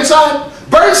Ambrose Burnside.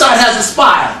 Burnside has a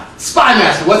spy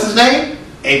master. What's his name?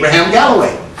 Abraham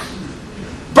Galloway.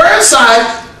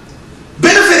 Burnside,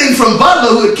 benefiting from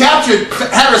Butler, who had captured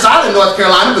Hatteras Island, North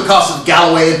Carolina, because of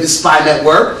Galloway and his spy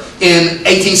network in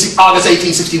August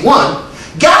 1861,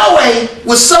 Galloway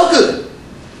was so good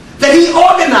that he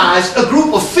organized a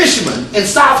group of fishermen in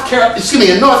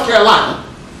North Carolina.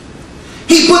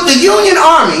 He put the Union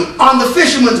Army on the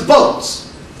fishermen's boats.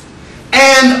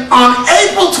 And on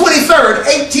April 23rd,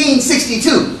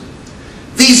 1862,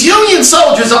 these Union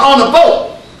soldiers are on a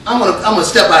boat. I'm gonna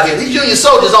step out here. These Union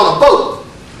soldiers on a boat.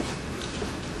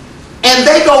 And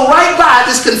they go right by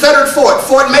this Confederate fort,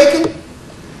 Fort Macon,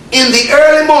 in the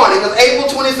early morning of April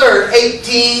 23rd,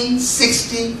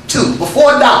 1862,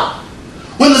 before dawn.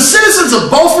 When the citizens of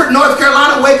Beaufort, North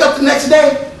Carolina wake up the next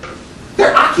day,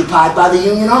 they're occupied by the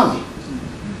Union Army.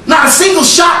 Not a single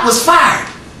shot was fired.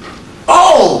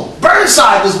 Oh,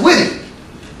 Burnside was winning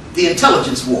the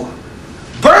intelligence war.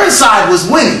 Burnside was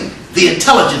winning the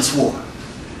intelligence war.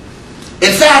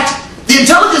 In fact, the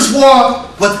intelligence war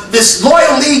with this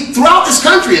Loyal League throughout this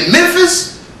country, in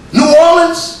Memphis, New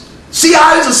Orleans, Sea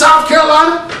Islands of South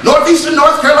Carolina, northeastern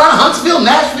North Carolina, Huntsville,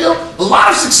 Nashville, a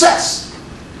lot of success.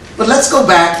 But let's go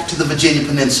back to the Virginia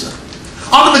Peninsula.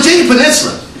 On the Virginia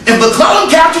Peninsula, if McClellan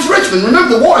captures Richmond,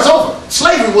 remember the war is over.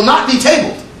 Slavery will not be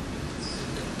tabled.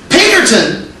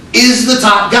 Pinkerton is the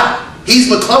top guy. He's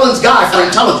McClellan's guy for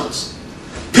intelligence.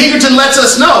 Pinkerton lets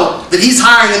us know that he's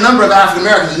hiring a number of African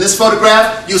Americans. In this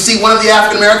photograph, you'll see one of the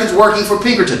African Americans working for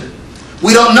Pinkerton.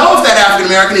 We don't know if that African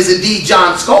American is indeed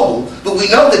John Scoble, but we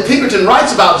know that Pinkerton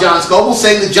writes about John Scoble,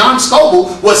 saying that John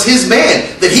Scoble was his man,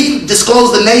 that he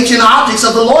disclosed the nature and objects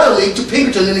of the Loyal League to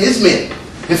Pinkerton and his men.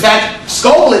 In fact,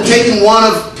 Scoble had taken one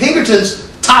of Pinkerton's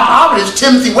top operatives,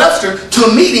 Timothy Webster, to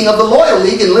a meeting of the Loyal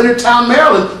League in Leonardtown,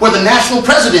 Maryland, where the national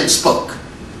president spoke.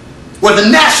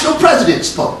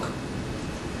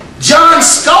 John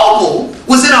Scoble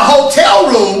was in a hotel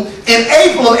room in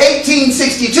April of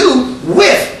 1862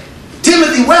 with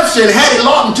Timothy Webster and Hattie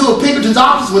Lawton, two of Pinkerton's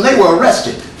officers, when they were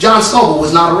arrested. John Scoble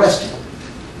was not arrested.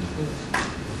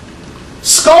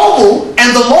 Scoble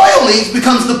and the Loyal League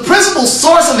becomes the principal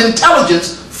source of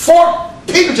intelligence for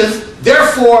Pinkerton,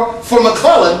 therefore for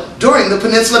McClellan, during the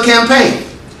Peninsula Campaign.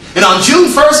 And on June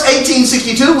 1st,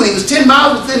 1862, when he was 10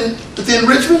 miles within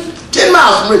Richmond, 10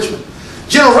 miles from Richmond,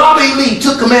 General Robert E. Lee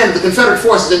took command of the Confederate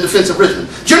forces in defense of Richmond.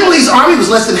 General Lee's army was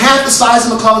less than half the size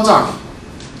of McClellan's army.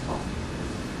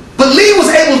 But Lee was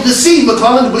able to deceive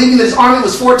McClellan into believing that his army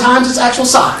was 4 times its actual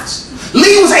size.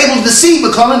 Lee was able to deceive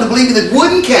McClellan into believing that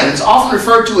wooden cannons, often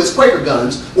referred to as Quaker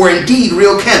guns, were indeed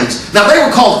real cannons. Now, they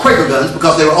were called Quaker guns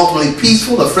because they were ultimately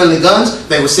peaceful or friendly guns.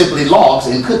 They were simply logs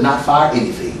and could not fire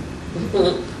anything.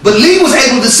 But Lee was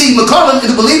able to deceive McClellan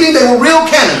into believing they were real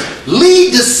cannons. Lee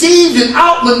deceived and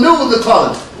outmaneuvered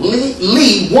McClellan.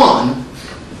 Lee won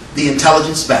the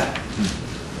intelligence battle.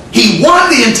 He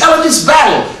won the intelligence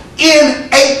battle in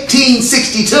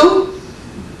 1862.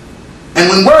 And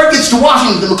when word gets to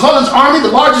Washington, McClellan's army, the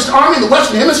largest army in the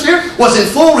Western Hemisphere, was in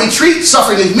full retreat,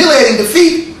 suffering a humiliating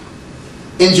defeat,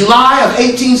 In July of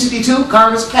 1862,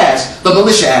 Congress passed the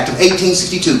Militia Act of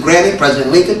 1862, granting President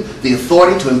Lincoln the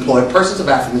authority to employ persons of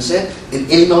African descent in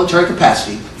any military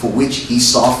capacity for which he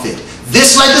saw fit.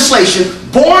 This legislation,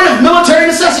 born of military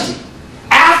necessity,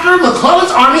 after McClellan's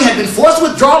army had been forced to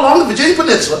withdraw along the Virginia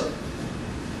Peninsula,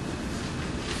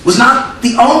 was not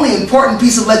the only important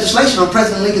piece of legislation on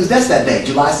President Lincoln's desk that day,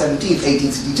 July 17,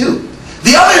 1862.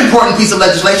 The other important piece of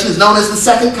legislation is known as the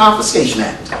Second Confiscation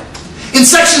Act. In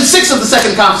Section 6 of the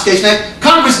Second Confiscation Act,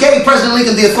 Congress gave President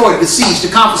Lincoln the authority to seize, to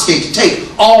confiscate, to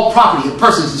take all property of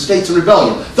persons in states in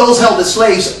rebellion. Those held as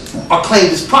slaves are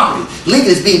claimed as property.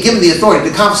 Lincoln is being given the authority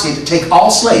to confiscate, to take all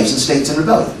slaves in states in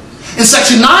rebellion. In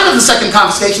Section 9 of the Second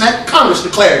Confiscation Act, Congress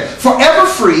declared forever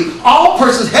free all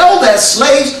persons held as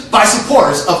slaves by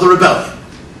supporters of the rebellion.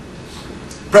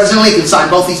 President Lincoln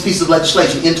signed both these pieces of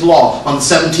legislation into law on the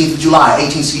 17th of July,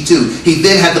 1862. He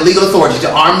then had the legal authority to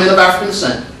arm men of African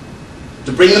descent,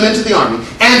 to bring them into the army,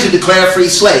 and to declare free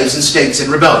slaves in states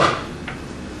in rebellion.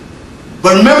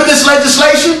 But remember this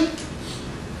legislation?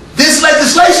 This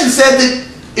legislation said that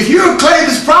if you are claimed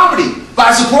as property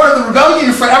by support of the rebellion,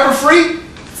 you're forever free.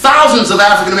 Thousands of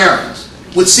African Americans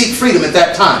would seek freedom at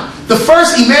that time. The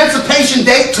first emancipation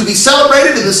date to be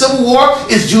celebrated in the Civil War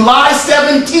is July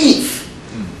 17th.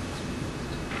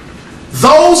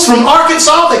 Those from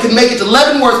Arkansas that can make it to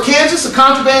Leavenworth, Kansas, a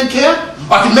contraband camp,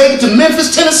 or can make it to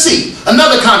Memphis, Tennessee,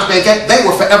 another contraband camp, they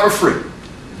were forever free,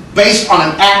 based on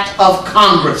an act of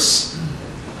Congress.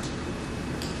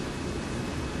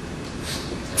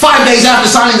 5 days after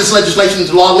signing this legislation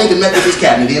into law, Lincoln met with his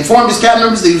cabinet. He informed his cabinet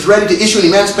members that he was ready to issue an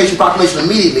Emancipation Proclamation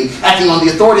immediately, acting on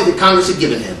the authority that Congress had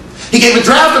given him. He gave a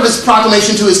draft of his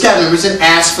proclamation to his cabinet members and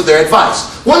asked for their advice.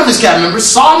 One of his cabinet members,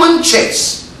 Solomon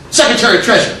Chase, Secretary of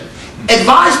Treasury,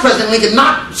 advised President Lincoln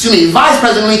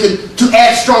to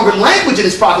add stronger language in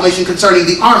his proclamation concerning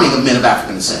the arming of men of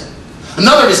African descent.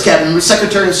 Another of his cabinet members,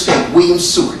 Secretary of State William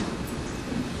Seward,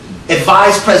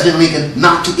 advised President Lincoln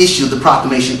not to issue the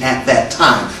proclamation at that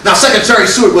time. Now, Secretary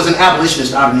Seward was an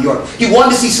abolitionist out of New York. He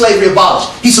wanted to see slavery abolished.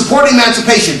 He supported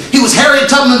emancipation. He was Harriet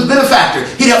Tubman's benefactor.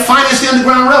 He helped finance the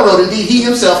Underground Railroad. Indeed, he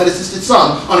himself had assisted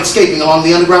some on escaping along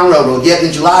the Underground Railroad. Yet,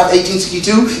 in July of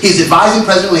 1862, he's advising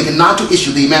President Lincoln not to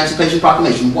issue the Emancipation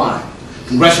Proclamation. Why?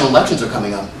 Congressional elections are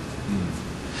coming up.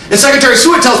 And Secretary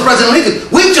Seward tells President Lincoln,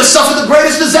 we've just suffered the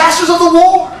greatest disasters of the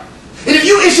war. And if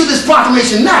you issue this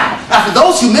proclamation now, after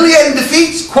those humiliating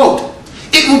defeats, quote,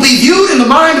 it will be viewed in the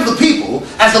mind of the people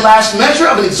as the last measure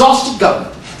of an exhausted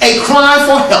government, a cry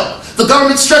for help, the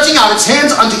government stretching out its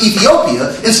hands unto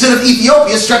Ethiopia instead of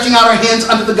Ethiopia stretching out her hands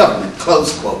unto the government,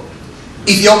 close quote.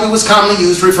 Ethiopia was commonly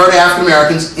used to refer to African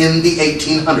Americans in the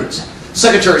 1800s.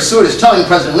 Secretary Seward is telling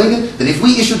President Lincoln that if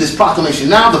we issue this proclamation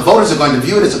now, the voters are going to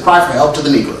view it as a cry for help to the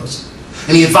Negroes.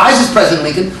 And he advises President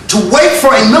Lincoln to wait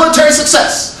for a military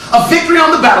success, a victory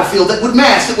on the battlefield that would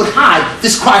mask, that would hide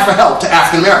this cry for help to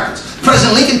African Americans.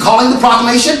 President Lincoln, calling the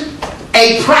proclamation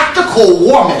a practical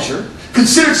war measure,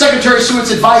 considered Secretary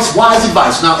Seward's advice wise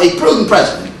advice. Now, a prudent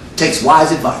president takes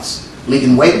wise advice.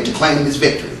 Lincoln waited to claim his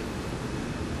victory.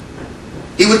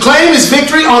 He would claim his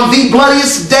victory on the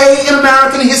bloodiest day in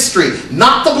American history.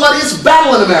 Not the bloodiest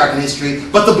battle in American history,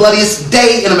 but the bloodiest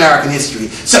day in American history.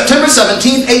 September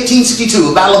 17,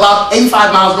 1862, a battle about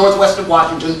 85 miles northwest of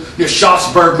Washington near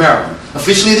Sharpsburg, Maryland.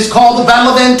 Officially, it is called the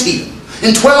Battle of Antietam.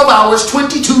 In 12 hours,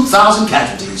 22,000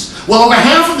 casualties. Well, over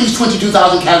half of these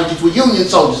 22,000 casualties were Union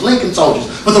soldiers, Lincoln soldiers.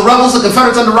 But the rebels, the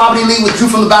Confederates under Robert E. Lee, withdrew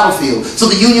from the battlefield. So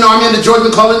the Union Army under George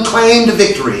McClellan claimed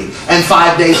victory. And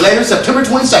 5 days later, September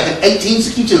 22nd,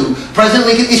 1862, President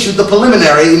Lincoln issued the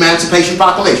preliminary Emancipation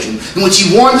Proclamation, in which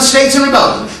he warned the states in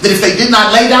rebellion that if they did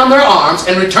not lay down their arms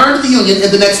and return to the Union in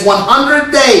the next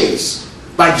 100 days,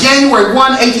 by January 1,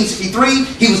 1863,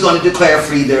 he was going to declare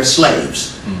free their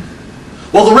slaves.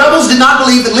 Well, the rebels did not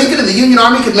believe that Lincoln and the Union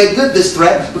Army could make good this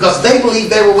threat because they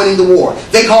believed they were winning the war.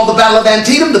 They called the Battle of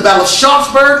Antietam the Battle of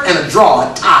Sharpsburg, and a draw,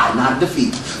 a tie, not a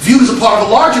defeat. Viewed as a part of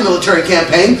a larger military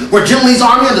campaign where General Lee's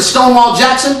army under Stonewall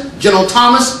Jackson, General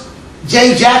Thomas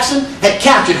J. Jackson, had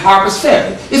captured Harper's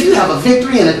Ferry. If you have a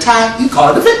victory and a tie, you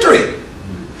call it a victory.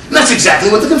 And that's exactly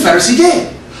what the Confederacy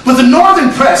did. But the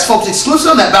Northern press focused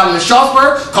exclusively on that battle in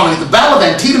Sharpsburg, calling it the Battle of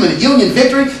Antietam and a Union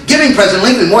victory, giving President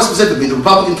Lincoln, and more specifically the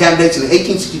Republican candidates in the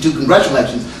 1862 congressional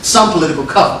elections, some political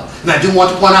cover. And I do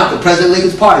want to point out that President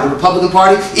Lincoln's party, the Republican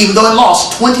Party, even though it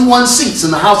lost 21 seats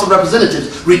in the House of Representatives,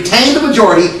 retained a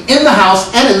majority in the House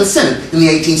and in the Senate in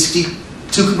the 1862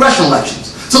 congressional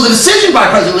elections. So the decision by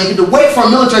President Lincoln to wait for a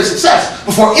military success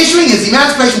before issuing his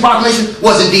Emancipation Proclamation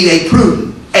was indeed a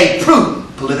prudent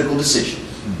political decision.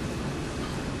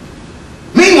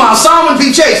 Meanwhile, Solomon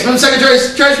P. Chase, remember Secretary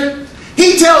of Treasury?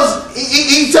 He tells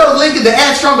Lincoln to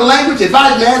add stronger language,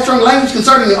 advised him to add stronger language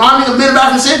concerning the arming of men of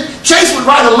African descent. Chase would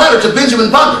write a letter to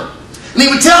Benjamin Butler, and he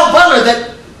would tell Butler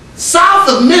that south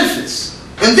of Memphis,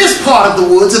 in this part of the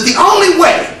woods, that the only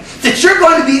way that you're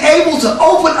going to be able to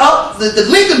open up, that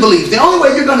Lincoln believes, the only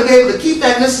way you're going to be able to keep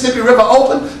that Mississippi River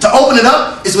open, to open it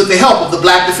up, is with the help of the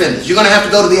black defenders. You're going to have to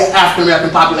go to the African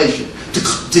American population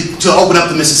to open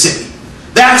up the Mississippi.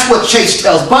 That's what Chase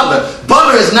tells Butler.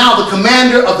 Butler is now the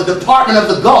commander of the Department of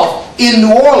the Gulf in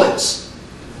New Orleans.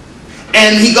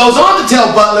 And he goes on to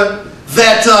tell Butler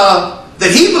that,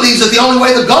 that he believes that the only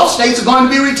way the Gulf states are going to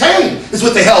be retained is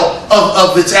with the help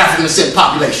of its African descent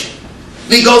population.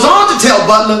 And he goes on to tell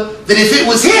Butler that if it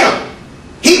was him,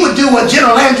 he would do what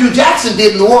General Andrew Jackson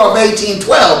did in the War of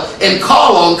 1812 and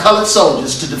call on colored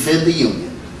soldiers to defend the Union.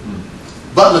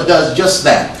 Butler does just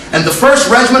that. And the first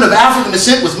regiment of African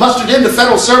descent was mustered into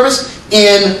federal service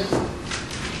in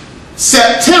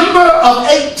September of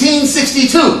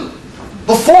 1862,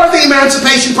 before the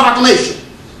Emancipation Proclamation.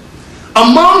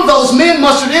 Among those men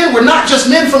mustered in were not just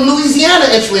men from Louisiana,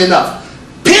 interestingly enough.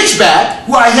 Pinchback,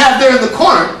 who I have there in the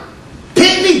corner,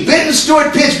 Pitney Benton Stewart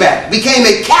Pinchback, became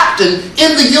a captain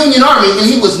in the Union Army, and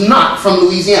he was not from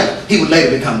Louisiana. He would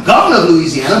later become governor of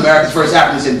Louisiana, America's first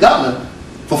African descent governor,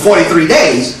 for 43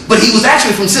 days, but he was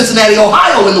actually from Cincinnati,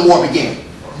 Ohio when the war began.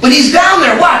 But he's down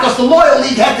there. Why? Because the Loyal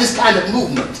League had this kind of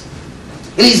movement.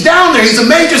 And he's down there. He's a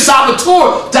major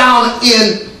saboteur down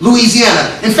in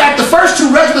Louisiana. In fact, the first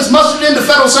two regiments mustered into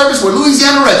federal service were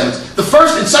Louisiana regiments. The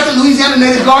 1st and 2nd Louisiana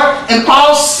Native Guard, and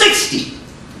all 60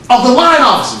 of the line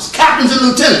officers, captains and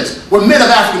lieutenants, were men of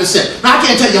African descent. Now, I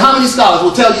can't tell you how many scholars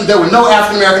will tell you there were no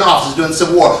African-American officers during the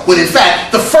Civil War, when in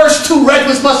fact, the first two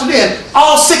regiments mustered in,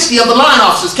 all 60 of the line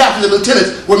officers, captains and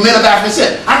lieutenants, were men of African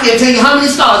descent. I can't tell you how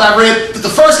many scholars I've read that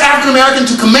the first African-American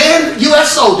to command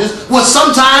U.S. soldiers was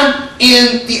sometime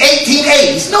in the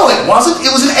 1880s. No, it wasn't.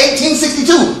 It was in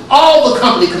 1862. All the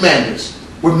company commanders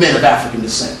were men of African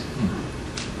descent.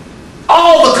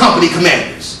 All the company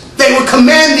commanders. They were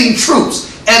commanding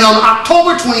troops. And on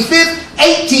October 25th,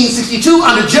 1862,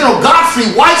 under General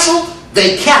Godfrey Weitzel,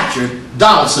 they captured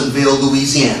Donaldsonville,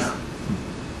 Louisiana.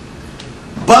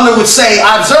 Butler would say,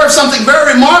 I observed something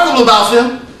very remarkable about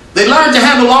them. They learned to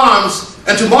handle arms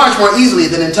and to march more easily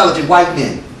than intelligent white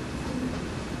men.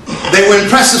 They were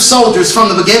impressive soldiers from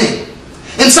the beginning.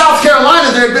 In South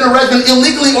Carolina, there had been a regiment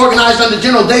illegally organized under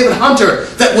General David Hunter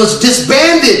that was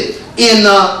disbanded in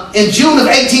June of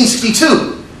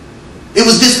 1862. It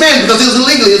was disbanded because it was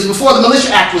illegally. It was before the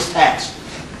Militia Act was passed.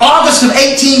 August of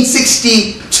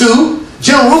 1862,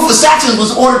 General Rufus Saxon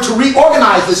was ordered to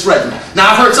reorganize this regiment.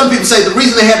 Now, I've heard some people say the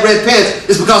reason they had red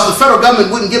pants is because the federal government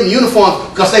wouldn't give them uniforms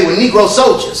because they were Negro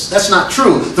soldiers. That's not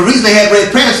true. The reason they had red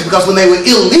pants is because when they were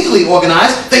illegally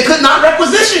organized, they could not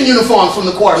requisition uniforms from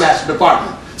the Quartermaster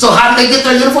Department. So how did they get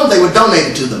their uniforms? They were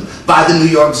donated to them by the New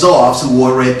York Zouaves who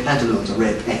wore red pantaloons or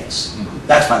red pants.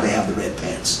 That's why they have the red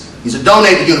pants. These are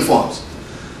donated uniforms.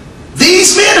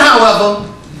 These men, however,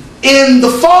 in the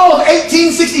fall of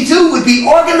 1862 would be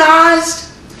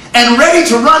organized and ready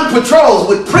to run patrols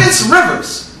with Prince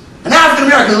Rivers, an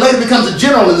African-American who later becomes a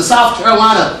general in the South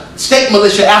Carolina state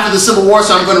militia after the Civil War,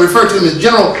 so I'm going to refer to him as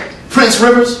General Prince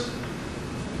Rivers.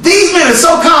 These men are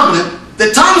so competent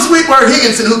that Thomas Wheatward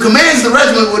Higginson, who commands the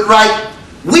regiment, would write,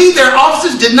 "We, their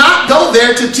officers, did not go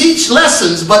there to teach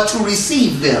lessons, but to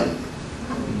receive them."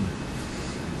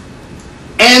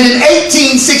 And in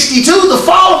 1862, the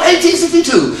fall of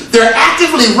 1862, they're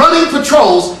actively running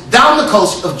patrols down the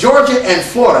coast of Georgia and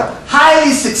Florida.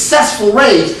 Highly successful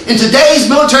raids. In today's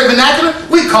military vernacular,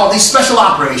 we call these special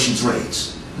operations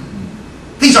raids.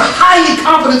 These are highly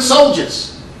competent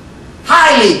soldiers.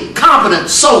 Highly competent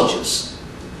soldiers.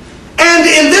 And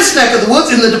in this neck of the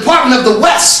woods, in the Department of the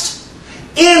West,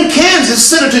 in Kansas,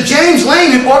 Senator James Lane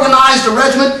had organized a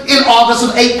regiment in August of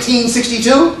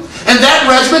 1862. And that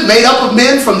regiment, made up of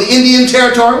men from the Indian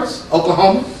Territories,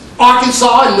 Oklahoma,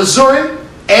 Arkansas, and Missouri,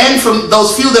 and from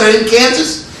those few that are in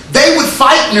Kansas, they would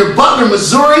fight near Butler,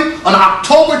 Missouri on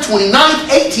October 29,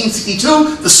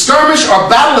 1862, the skirmish or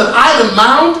battle at Island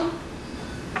Mound.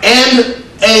 And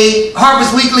a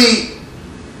Harper's Weekly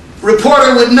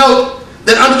reporter would note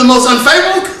that under the most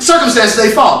unfavorable circumstances they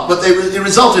fought, but it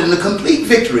resulted in a complete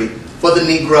victory for the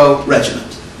Negro regiment.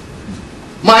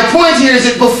 My point here is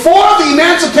that before the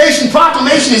Emancipation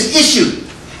Proclamation is issued,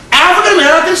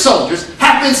 African-American soldiers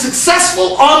have been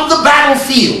successful on the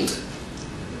battlefield.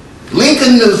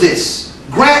 Lincoln knew this.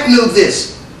 Grant knew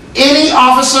this. Any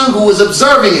officer who was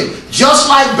observing it, just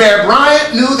like Bear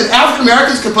Bryant knew that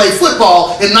African-Americans could play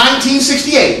football in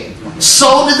 1968,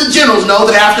 so did the generals know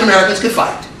that African-Americans could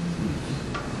fight.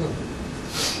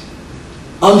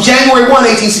 On January 1,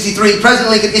 1863,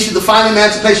 President Lincoln issued the final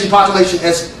Emancipation Proclamation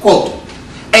as, quote,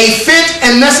 a fit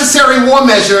and necessary war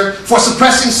measure for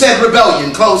suppressing said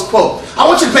rebellion, close quote. I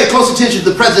want you to pay close attention to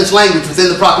the President's language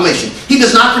within the proclamation. He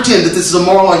does not pretend that this is a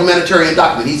moral or humanitarian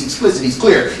document. He's explicit, he's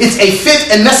clear. It's a fit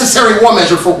and necessary war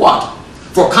measure for what?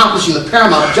 For accomplishing the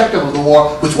paramount objective of the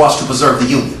war, which was to preserve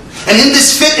the Union. And in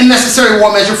this fit and necessary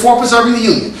war measure for preserving the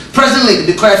Union, President Lincoln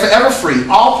declared forever free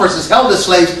all persons held as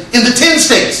slaves in the 10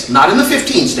 states, not in the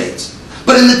 15 states,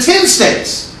 but in the 10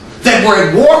 states that were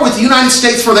at war with the United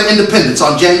States for their independence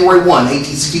on January 1,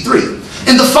 1863.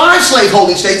 In the 5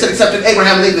 slaveholding states that accepted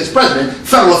Abraham Lincoln as president,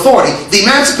 federal authority, the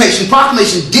Emancipation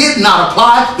Proclamation did not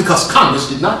apply because Congress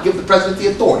did not give the president the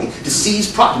authority to seize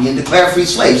property and declare free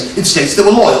slaves in states that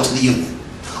were loyal to the Union.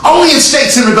 Only in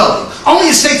states in rebellion, only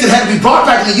in states that had to be brought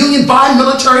back in the Union by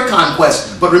military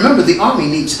conquest. But remember, the Army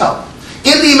needs help.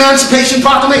 In the Emancipation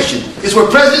Proclamation is where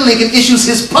President Lincoln issues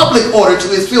his public order to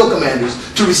his field commanders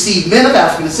to receive men of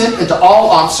African descent into all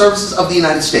armed services of the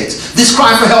United States. This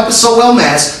cry for help is so well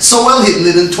masked, so well hidden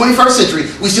that in the 21st century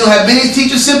we still have many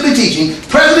teachers simply teaching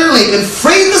President Lincoln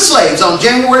freed the slaves on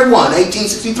January 1,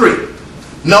 1863.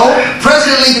 No,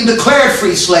 President Lincoln declared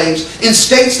free slaves in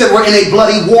states that were in a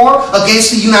bloody war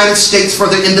against the United States for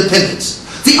their independence.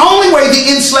 The only way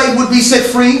the enslaved would be set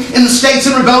free in the states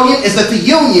in rebellion is that the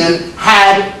Union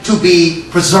had to be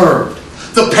preserved.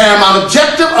 The paramount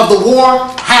objective of the war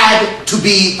had to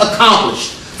be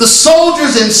accomplished. The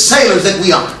soldiers and sailors that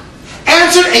we honor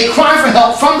answered a cry for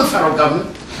help from the federal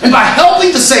government, and by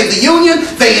helping to save the Union,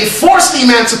 they enforced the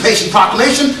Emancipation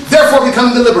Proclamation, therefore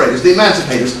becoming the liberators, the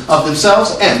emancipators of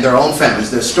themselves and their own families.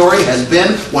 Their story has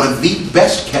been one of the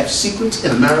best kept secrets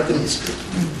in American history.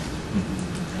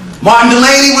 Martin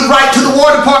Delany would write to the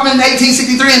War Department in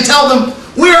 1863 and tell them,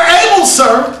 "We are able,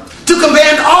 sir, to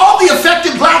command all the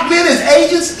effective black men as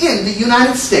agents in the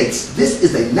United States. This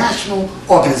is a national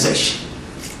organization."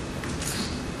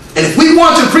 And if we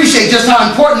want to appreciate just how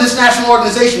important this national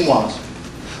organization was,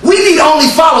 we need only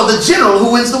follow the general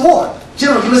who wins the war,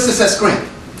 General Ulysses S. Grant.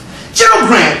 General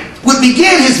Grant would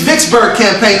begin his Vicksburg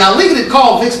campaign. Now Lincoln had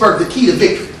called Vicksburg the key to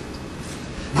victory.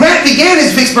 Grant began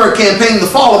his Vicksburg campaign in the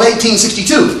fall of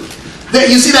 1862. There,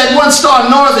 you see that one star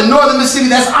north in northern Mississippi,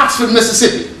 that's Oxford,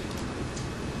 Mississippi.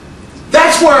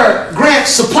 That's where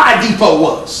Grant's supply depot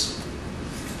was.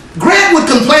 Grant would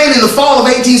complain in the fall of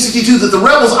 1862 that the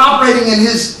rebels operating in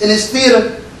his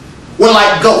theater were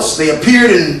like ghosts. They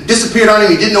appeared and disappeared on him.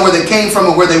 He didn't know where they came from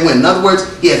or where they went. In other words,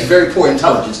 he has very poor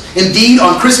intelligence. Indeed,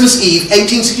 on Christmas Eve,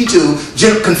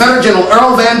 1862, Confederate General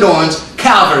Earl Van Dorn's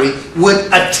cavalry would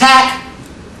attack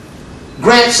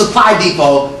Grant's supply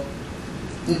depot.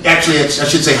 Actually, I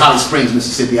should say Holly Springs,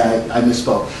 Mississippi. I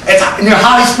misspoke. It's near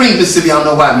Holly Springs, Mississippi. I don't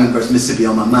know why I'm University of Mississippi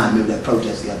on my mind. Maybe that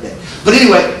protest the other day. But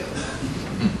anyway,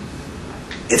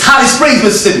 it's Holly Springs,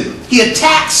 Mississippi. He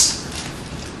attacks.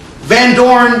 Van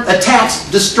Dorn attacks,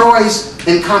 destroys,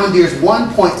 and commandeers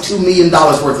 $1.2 million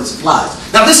worth of supplies.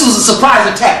 Now, this was a surprise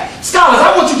attack. Scholars,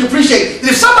 I want you to appreciate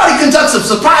that if somebody conducts a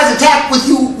surprise attack with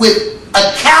you with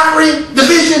a cavalry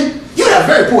division, you have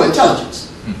very poor intelligence.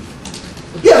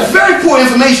 You have very poor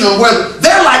information on whether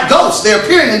they're like ghosts. They're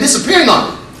appearing and disappearing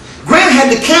on you. Grant had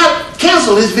to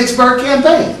cancel his Vicksburg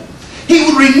campaign. He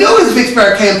would renew his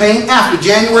Vicksburg campaign after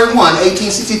January 1,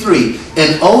 1863.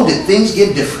 And oh, did things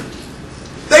get different.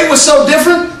 They were so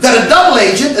different that a double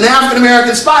agent, an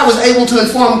African-American spy, was able to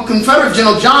inform Confederate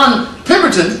General John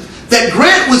Pemberton that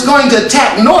Grant was going to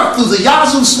attack north through the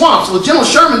Yazoo swamps. Well, General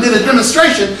Sherman did a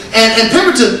demonstration, and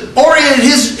Pemberton oriented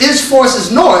his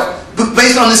forces north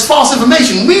based on this false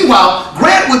information. Meanwhile,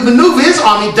 Grant would maneuver his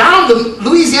army down the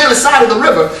Louisiana side of the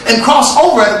river and cross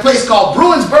over at a place called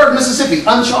Bruinsburg, Mississippi,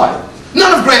 uncharted.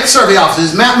 None of Grant's survey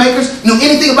officers, map makers, knew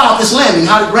anything about this landing.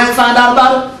 How did Grant find out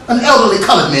about it? An elderly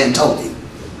colored man told him.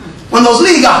 One of those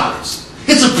league operators.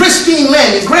 It's a pristine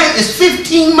landing. Grant is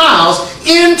 15 miles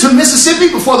into Mississippi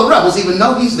before the rebels even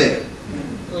know he's there.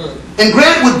 And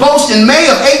Grant would boast in May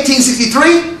of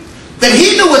 1863 that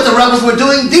he knew what the rebels were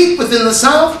doing deep within the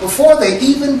South before they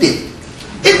even did.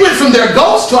 It went from their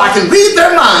ghosts to I can read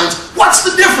their minds. What's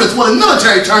the difference? Well, in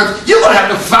military terms, you're going to have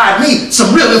to provide me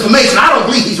some real information. I don't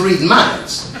believe he's reading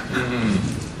minds.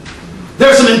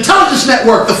 There's an intelligence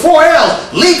network, the 4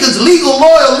 L's. Lincoln's Legal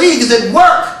Loyal League is at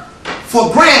work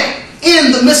for Grant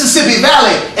in the Mississippi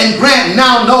Valley. And Grant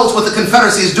now knows what the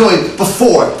Confederacy is doing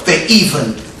before they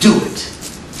even do it.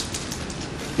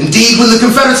 Indeed, when the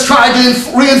Confederates tried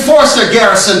to reinforce their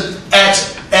garrison at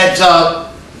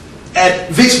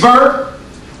Vicksburg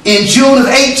in June of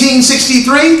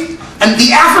 1863, and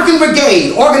the African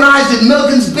Brigade organized at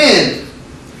Milliken's Bend,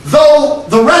 though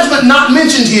the regiment regiment not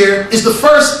mentioned here is the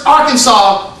 1st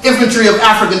Arkansas Infantry of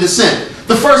African descent.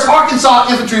 The 1st Arkansas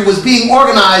Infantry was being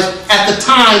organized at the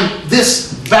time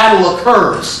this battle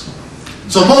occurs.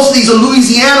 So most of these are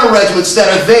Louisiana regiments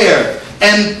that are there,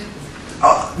 and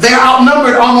they're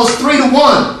outnumbered almost 3 to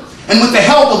 1. And with the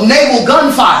help of naval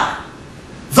gunfire,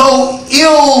 though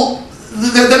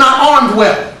they're not armed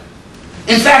well.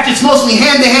 In fact, it's mostly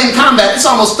hand-to-hand combat. It's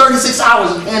almost 36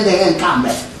 hours of hand-to-hand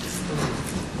combat.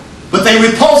 But they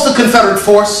repulsed the Confederate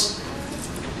force,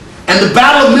 and the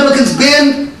Battle of Milliken's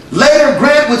Bend, later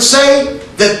Grant would say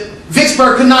that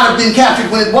Vicksburg could not have been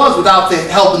captured when it was without the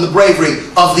help and the bravery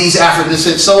of these African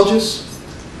descent soldiers.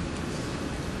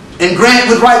 And Grant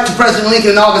would write to President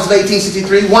Lincoln in August of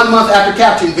 1863, 1 month after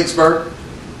capturing Vicksburg.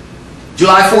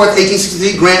 July 4th,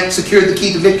 1863, Grant secured the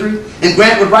key to victory. And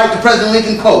Grant would write to President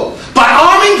Lincoln, quote, "By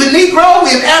arming the Negro,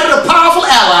 we have added a powerful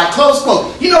ally," close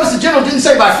quote. You notice the general didn't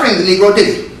say by freeing the Negro, did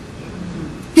he?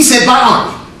 He said by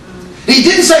arming. And he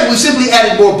didn't say we simply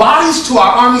added more bodies to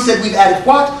our army. He said we've added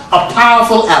what? A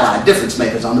powerful ally, difference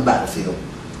makers on the battlefield.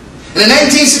 And in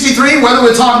 1863, whether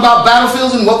we're talking about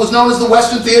battlefields in what was known as the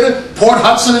Western Theater, Port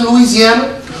Hudson in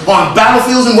Louisiana, or on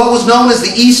battlefields in what was known as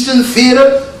the Eastern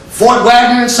Theater, Fort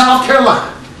Wagner in South Carolina,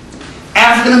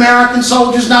 African American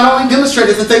soldiers not only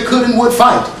demonstrated that they could and would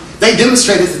fight, they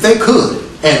demonstrated that they could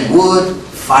and would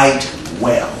fight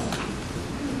well.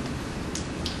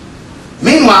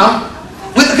 Meanwhile,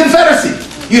 with the Confederacy,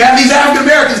 you have these African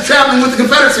Americans traveling with the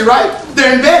Confederacy, right?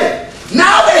 They're embedded.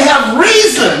 Now they have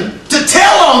reason to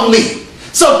tell on Lee.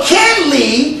 So can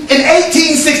Lee, in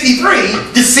 1863,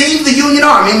 deceive the Union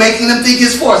Army, making them think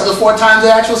his force is 4 times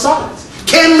the actual size?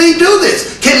 Can Lee do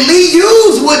this? Can Lee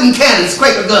use wooden cannons,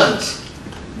 Quaker guns?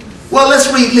 Well, let's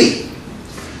read Lee.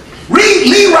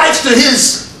 Lee writes to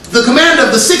the commander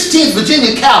of the 16th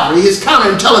Virginia Cavalry, his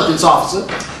counterintelligence officer.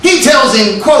 He tells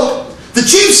him, quote, "The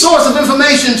chief source of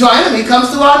information to our enemy comes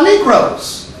through our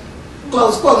Negroes."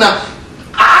 Close quote. Now,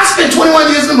 I spent 21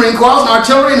 years in the Marine Corps. I was an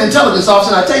artillery and intelligence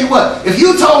officer, and I tell you what, if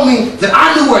you told me that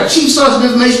I knew where a chief source of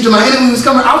information to my enemy was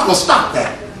coming, I was going to stop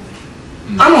that.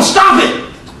 I'm going to stop it.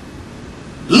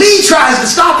 Lee tries to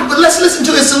stop it, but let's listen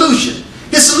to his solution.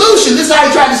 His solution, this is how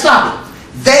he tried to stop it.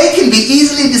 They can be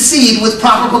easily deceived with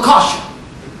proper precaution.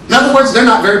 In other words, they're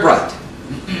not very bright.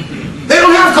 They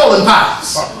don't have colon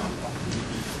pies.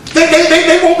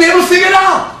 They won't be able to figure it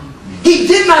out. He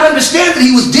did not understand that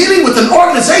he was dealing with an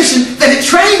organization that had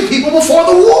trained people before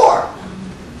the war.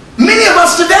 Many of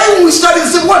us today, when we study the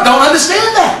Civil War, don't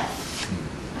understand that.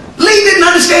 Lee didn't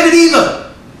understand it either.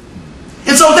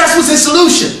 And so that was his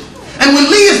solution. And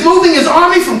when Lee is moving his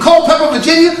army from Culpeper,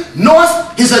 Virginia, north,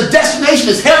 his destination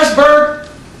is Harrisburg,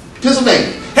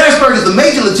 Pennsylvania. Harrisburg is the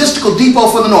major logistical depot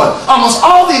for the North. Almost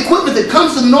all the equipment that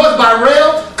comes to the North by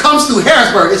rail comes through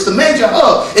Harrisburg. It's the major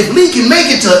hub. If Lee can make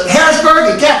it to Harrisburg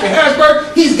and capture Harrisburg,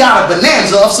 he's got a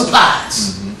bonanza of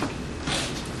supplies.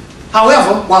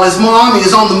 However, while his army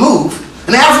is on the move,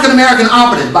 an African-American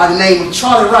operative by the name of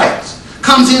Charlie Wright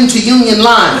comes into Union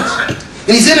lines.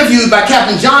 And he's interviewed by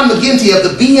Captain John McGinty of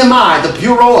the BMI, the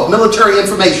Bureau of Military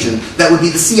Information, that would be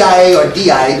the CIA or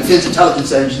DIA, Defense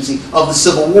Intelligence Agency of the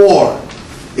Civil War.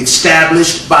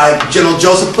 Established by General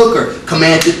Joseph Hooker,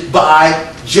 commanded by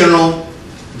General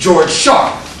George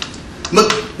Sharp.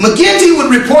 McGinty would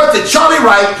report that Charlie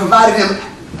Wright provided him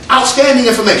outstanding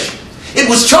information. It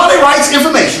was Charlie Wright's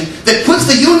information that puts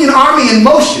the Union Army in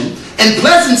motion, and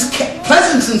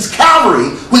Pleasanton's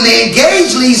cavalry, when they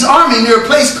engaged Lee's army near a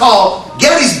place called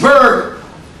Gettysburg,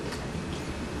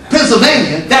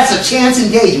 Pennsylvania, that's a chance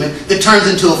engagement that turns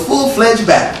into a full-fledged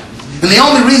battle. And the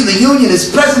only reason the Union is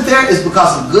present there is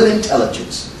because of good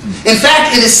intelligence. In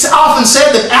fact, it is often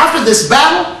said that after this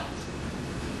battle,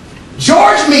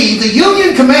 George Meade, the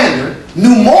Union commander,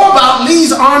 knew more about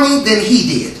Lee's army than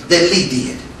Lee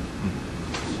did.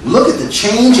 Look at the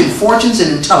change in fortunes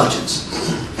and intelligence.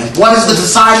 And what is the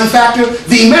deciding factor?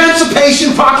 The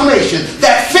Emancipation Proclamation,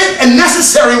 that fit and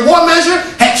necessary war measure,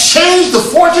 had changed the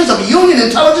fortunes of Union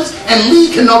intelligence, and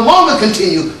Lee can no longer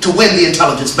continue to win the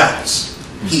intelligence battles.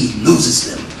 He loses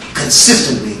them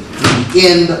consistently through the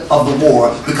end of the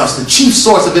war because the chief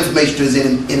source of information to his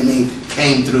enemy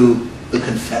came through the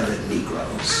Confederate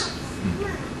Negroes.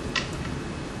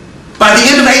 By the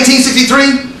end of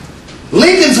 1863,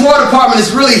 Lincoln's War Department is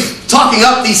really talking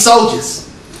up these soldiers.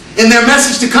 In their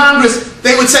message to Congress,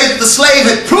 they would say that the slave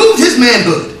had proved his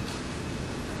manhood.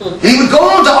 And he would go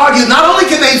on to argue not only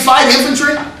can they fight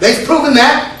infantry, they've proven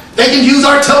that, they can use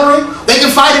artillery, they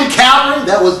can fight in cavalry.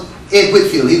 That was Ed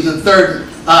Whitfield. He was in 3rd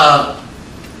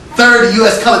 3rd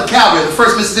U.S. Colored Cavalry, the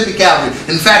 1st Mississippi Cavalry.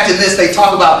 In fact, in this they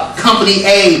talk about Company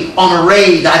A on a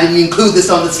raid. I didn't include this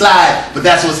on the slide, but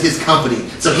that was his company.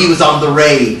 So he was on the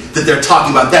raid that they're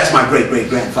talking about. That's my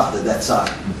great-great-grandfather. That's our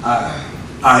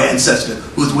ancestor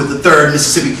who was with the 3rd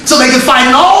Mississippi. So they could fight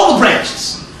in all the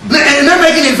branches. And they're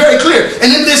making it very clear.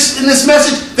 And in this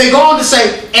message, they go on to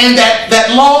say, and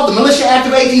that law, the Militia Act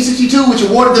of 1862, which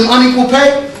awarded them unequal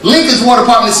pay, Lincoln's War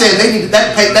Department is saying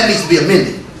that needs to be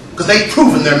amended because they've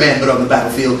proven their manhood on the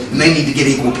battlefield and they need to get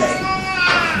equal pay.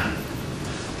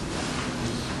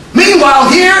 Meanwhile,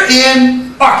 here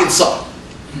in Arkansas,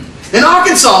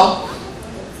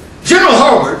 General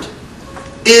Hurlbut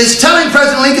is telling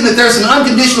President Lincoln that there's some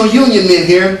unconditional Union men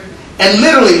here. And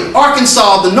literally,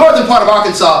 Arkansas, the northern part of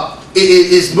Arkansas,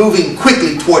 is moving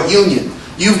quickly toward Union.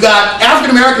 You've got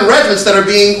African-American regiments that are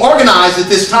being organized at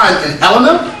this time in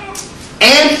Helena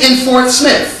and in Fort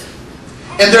Smith.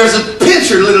 And there's a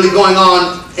pincher literally going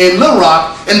on in Little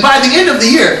Rock. And by the end of the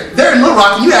year, they're in Little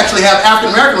Rock, and you actually have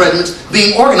African-American regiments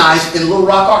being organized in Little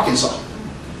Rock, Arkansas.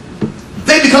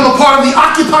 They become a part of the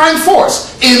occupying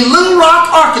force in Little Rock,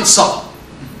 Arkansas.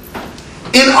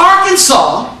 In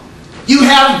Arkansas, you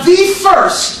have the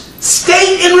first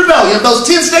state in rebellion, of those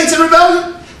 10 states in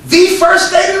rebellion, the first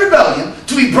state in rebellion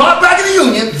to be brought back in the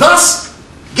Union. Thus,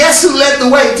 guess who led the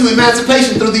way to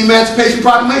emancipation through the Emancipation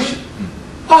Proclamation?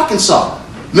 Arkansas.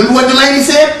 Remember what Delaney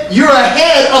said? You're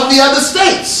ahead of the other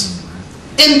states.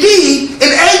 Indeed,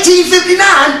 in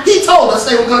 1859, he told us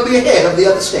they were going to be ahead of the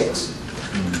other states.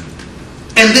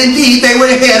 And indeed, they were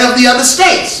ahead of the other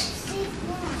states.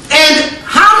 And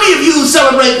how many of you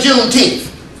celebrate Juneteenth?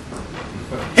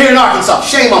 Here in Arkansas,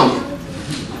 shame on you.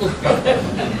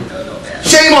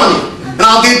 Shame on you. And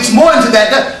I'll get more into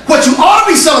that. What you ought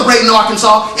to be celebrating in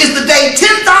Arkansas is the day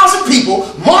 10,000 people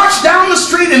marched down the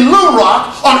street in Little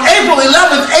Rock on April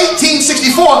 11th,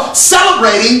 1864,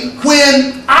 celebrating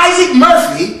when Isaac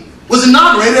Murphy was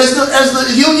inaugurated as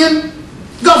the Union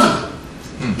governor.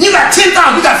 You got 10,000,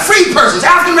 you got free persons,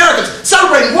 African Americans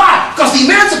celebrating. Why? Because the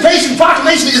Emancipation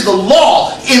Proclamation is the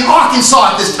law in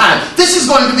Arkansas at this time. This is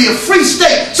going to be a free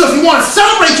state. So if you want to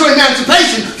celebrate your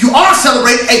emancipation, you ought to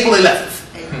celebrate April 11th.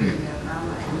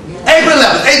 April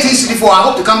 11th, 1864. I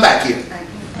hope to come back here.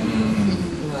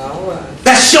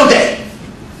 That's your day.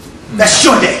 That's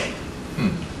your day.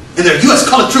 And there are U.S.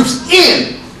 colored troops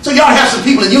in. So you ought to have some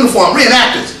people in uniform,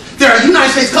 reenactors. There are United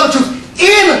States colored troops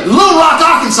in Little Rock,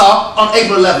 Arkansas on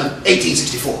April 11,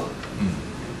 1864.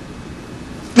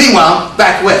 Meanwhile,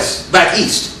 back west, back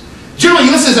east, General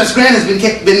Ulysses S. Grant has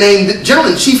been named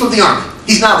General-in-Chief of the Army.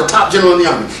 He's now the top general in the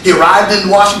Army. He arrived in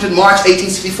Washington March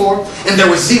 1864, and there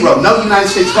was no United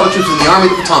States colored troops in the Army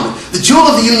of the Potomac. The jewel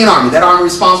of the Union Army, that army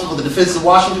responsible for the defense of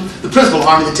Washington, the principal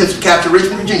army that attempts to capture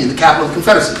Richmond, Virginia, the capital of the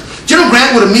Confederacy. General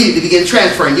Grant would immediately begin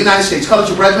transferring United States colored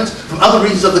troop regiments from other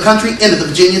regions of the country into the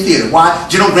Virginia theater. Why?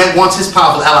 General Grant wants his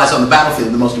powerful allies on the battlefield,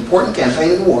 the most important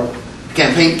campaign in the war, the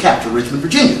campaign to capture Richmond,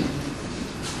 Virginia.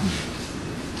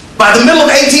 By the middle of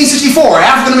 1864,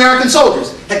 African-American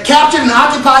soldiers had captured and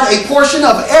occupied a portion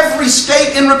of every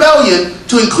state in rebellion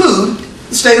to include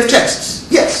the state of Texas.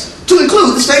 Yes, to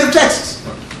include the state of Texas.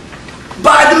 In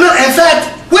fact,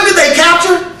 when did they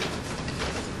capture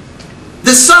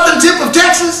the southern tip of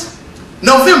Texas?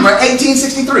 November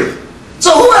 1863.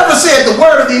 So whoever said the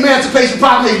word of the Emancipation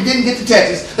Proclamation didn't get to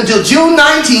Texas until June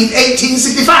 19,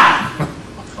 1865.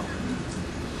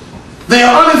 They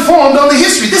are uninformed on the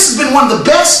history. This has been one of the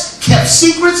best kept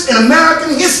secrets in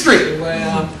American history.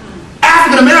 Wow.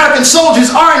 African American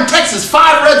soldiers are in Texas,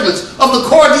 5 regiments of the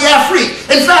Corps d'Afrique.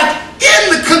 In fact,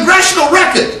 in the congressional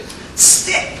record,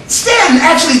 Stanton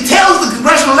actually tells the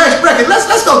congressional record,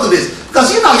 let's go through this.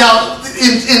 Because you know, y'all,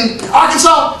 in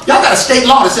Arkansas, y'all got a state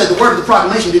law that says the word of the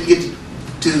proclamation didn't get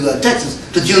to Texas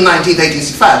to June 19,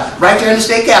 1865. Right there in the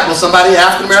state capitol, somebody,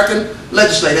 African-American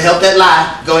legislator, helped that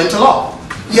lie go into law.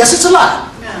 Yes, it's a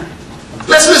lie. Yeah.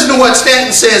 Let's listen to what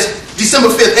Stanton says December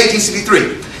 5th,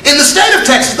 1863. In the state of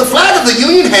Texas, the flag of the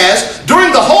Union has,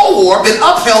 during the whole war, been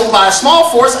upheld by a small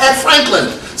force at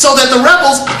Franklin, so that the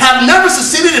rebels have never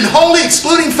succeeded in wholly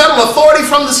excluding federal authority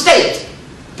from the state.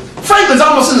 Franklin's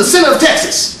almost in the center of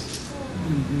Texas.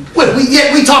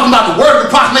 Yet we talking about the word of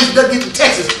the proclamation doesn't get to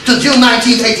Texas till June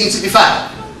 19,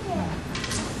 1865.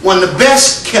 One of the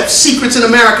best kept secrets in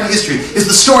American history is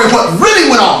the story of what really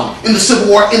went on in the Civil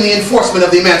War in the enforcement of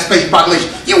the Emancipation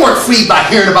Proclamation. You weren't freed by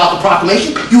hearing about the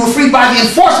proclamation. You were freed by the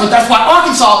enforcement. That's why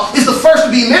Arkansas is the first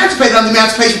to be emancipated under the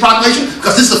Emancipation Proclamation,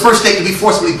 because this is the first state to be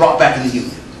forcibly brought back in the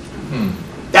Union.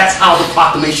 That's how the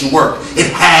proclamation worked.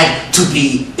 It had to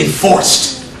be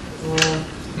enforced.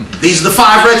 These are the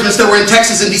 5 regiments that were in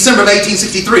Texas in December of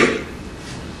 1863.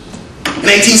 In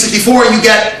 1864, you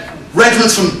got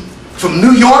regiments from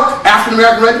New York,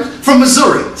 African-American regiments, from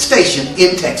Missouri, stationed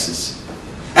in Texas.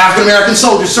 African-American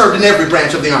soldiers served in every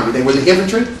branch of the Army. They were in the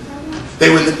infantry, they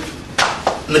were in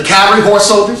the cavalry, horse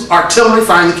soldiers, artillery,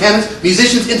 firing the cannons,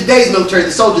 musicians. In today's military,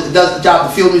 the soldier that does the job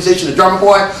of the field musician, the drummer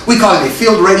boy, we call him a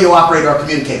field radio operator or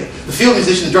communicator. The field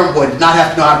musician, the drummer boy, did not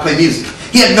have to know how to play music.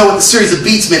 He had to know what the series of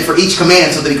beats meant for each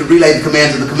command so that he could relay the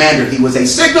commands of the commander. He was a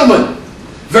signalman.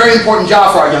 Very important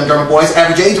job for our young drummer boys.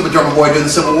 Average age of a drummer boy during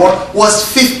the Civil War was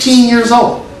 15 years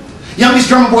old. Youngest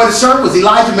drummer boy to serve was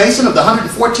Elijah Mason of the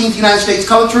 114th United States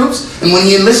Colored Troops, and when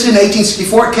he enlisted in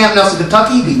 1864 at Camp Nelson,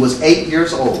 Kentucky, he was 8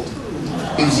 years old.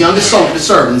 He was the youngest soldier to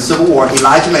serve in the Civil War.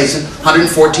 Elijah Mason,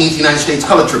 114th United States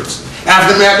Colored Troops.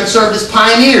 African Americans served as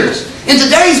pioneers. In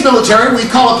today's military, we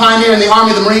call a pioneer in the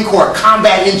Army of the Marine Corps a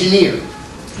combat engineer.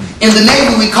 In the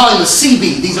Navy, we call him a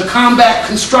CB. These are combat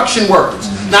construction workers.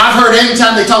 Now, I've heard every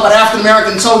time they talk about African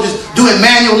American soldiers doing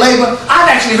manual labor, I've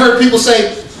actually heard people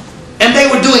say, and they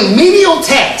were doing menial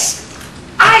tasks.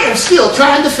 I am still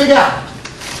trying to figure out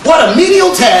what a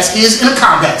menial task is in a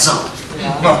combat zone.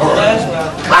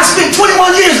 I spent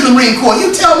 21 years in the Marine Corps.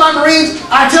 You tell my Marines,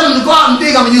 I tell them to go out and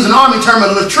dig, I'm going to use an Army term, a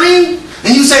latrine,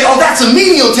 and you say, oh, that's a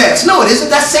menial task. No, it isn't.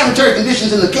 That's sanitary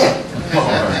conditions in the camp.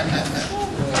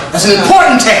 That's an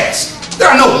important task. There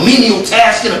are no menial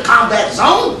tasks in a combat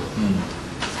zone.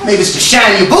 Maybe it's to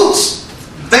shine your boots.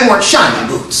 They weren't shining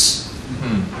boots.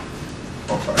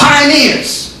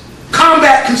 Pioneers,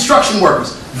 combat construction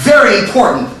workers, very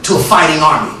important to a fighting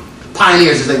army.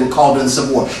 Pioneers, as they were called in the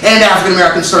Civil War. And African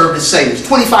Americans served as sailors.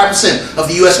 25% of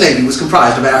the U.S. Navy was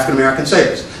comprised of African American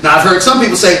sailors. Now, I've heard some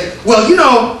people say, well, you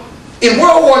know, in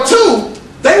World War II,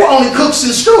 they were only cooks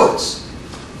and stewards.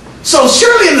 So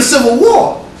surely in the Civil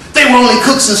War, they were only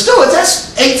cooks and stewards.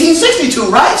 That's 1862,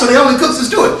 right? So they only cooks and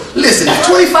stewards. Listen, if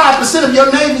 25% of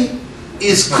your Navy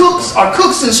is cooks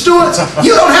and stewards,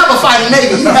 you don't have a fighting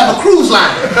Navy, you have a cruise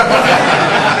line.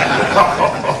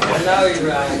 No, you're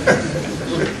right.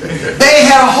 They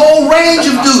had a whole range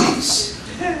of duties.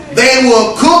 They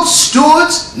were cooks,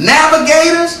 stewards,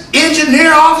 navigators,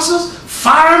 engineer officers,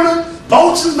 firemen,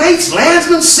 boatswain, mates,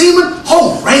 landsmen, seamen,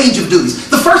 whole range of duties.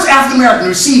 The first African American to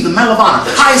receive the Medal of Honor,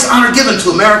 highest honor given to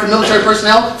American military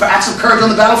personnel for acts of courage on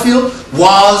the battlefield,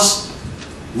 was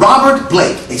Robert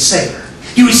Blake, a sailor.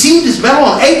 He received his medal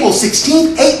on April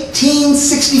 16,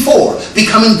 1864,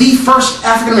 becoming the first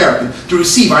African American to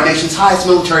receive our nation's highest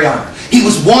military honor. He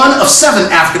was one of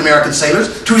 7 African American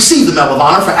sailors to receive the Medal of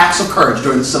Honor for acts of courage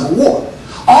during the Civil War.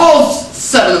 All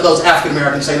 7 of those African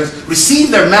American sailors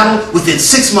received their medal within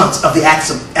 6 months of the acts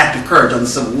of courage on the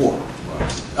Civil War.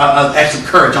 Acts of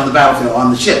courage on the battlefield,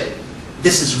 on the ship.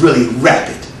 This is really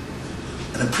rapid.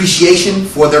 An appreciation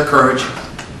for their courage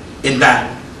in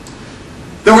battle.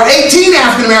 There were 18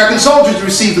 African American soldiers who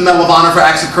received the Medal of Honor for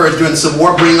acts of courage during the Civil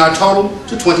War, bringing our total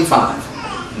to 25.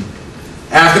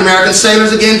 African American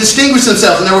sailors again distinguished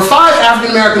themselves, and there were 5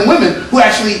 African American women who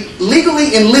actually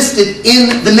legally enlisted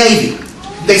in the Navy.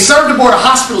 They served aboard a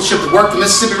hospital ship that worked the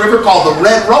Mississippi River called the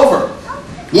Red Rover.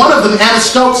 One of them, Anna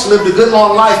Stokes, lived a good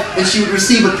long life, and she would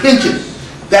receive a pension.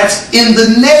 That's in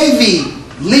the Navy,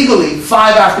 legally,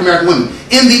 5 African American women.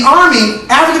 In the Army,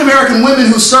 African American women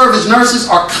who serve as nurses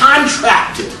are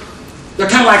contracted. They're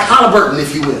kind of like Halliburton,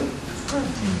 if you will.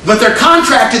 But they're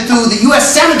contracted through the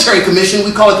U.S. Sanitary Commission.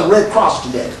 We call it the Red Cross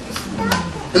today.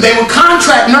 And they were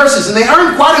contract nurses, and they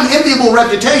earned quite an enviable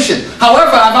reputation.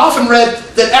 However, I've often read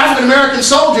that African American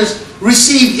soldiers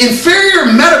received inferior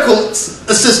medical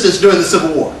assistance during the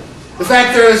Civil War. In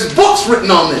fact, there's books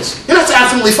written on this, and that's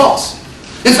absolutely false.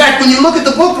 In fact, when you look at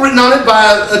the book written on it by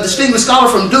a distinguished scholar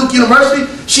from Duke University,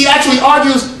 she actually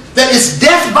argues that it's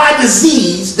death by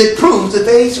disease that proves that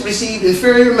they received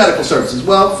inferior medical services.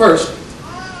 Well, first,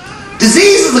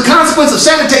 disease is the consequence of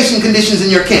sanitation conditions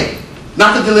in your camp,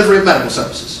 not the delivery of medical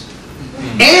services.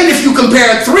 And if you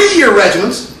compare 3-year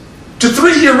regiments to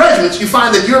 3-year regiments, you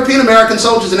find that European American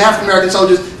soldiers and African American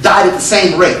soldiers died at the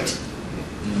same rate.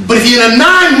 But if you're in a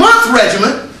 9-month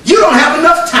regiment, you don't have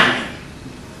enough time.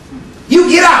 You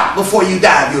get out before you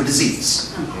die of your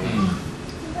disease.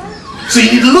 So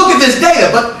you need to look at this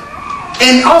data.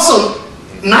 And also,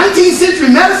 19th century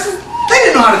medicine, they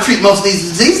didn't know how to treat most of these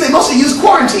diseases. They mostly used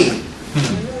quarantine.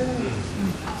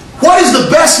 What is the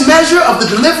best measure of the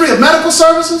delivery of medical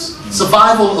services?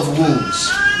 Survival of wounds.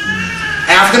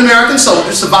 African American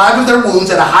soldiers survived of their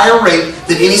wounds at a higher rate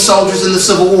than any soldiers in the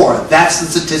Civil War. That's the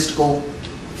statistical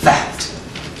fact.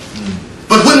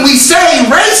 But when we say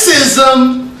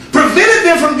racism prevented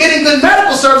them from getting good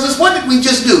medical services, what did we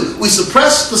just do? We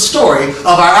suppressed the story of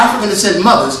our African descent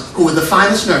mothers who were the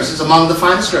finest nurses, among the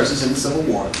finest nurses in the Civil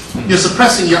War. You're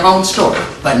suppressing your own story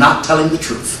by not telling the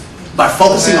truth. by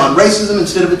focusing on racism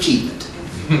instead of achievement.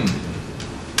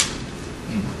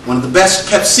 One of the best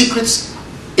kept secrets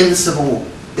in the Civil War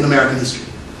in American history.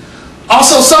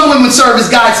 Also, some women served as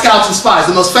guide scouts and spies.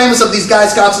 The most famous of these guide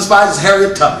scouts and spies is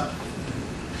Harriet Tubman.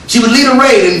 She would lead a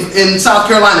raid in South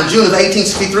Carolina in June of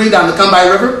 1863 down the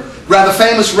Combahee River. Rather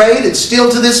famous raid, and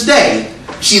still to this day,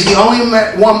 she's the only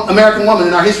American woman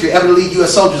in our history ever to lead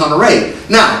U.S. soldiers on a raid.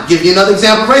 Now, give you another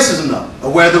example of racism though,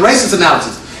 or where the racist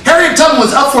analysis. Harriet Tubman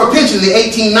was up for a pension in the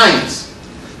 1890s.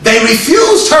 They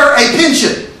refused her a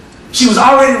pension. She was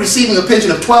already receiving a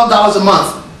pension of $12 a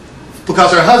month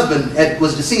because her husband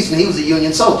was deceased and he was a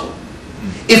Union soldier.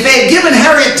 If they had given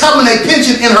Harriet Tubman a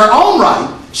pension in her own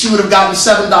right, she would have gotten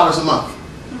 $7 a month.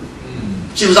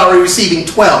 She was already receiving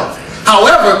 $12.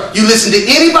 However, you listen to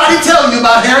anybody tell you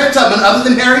about Harriet Tubman other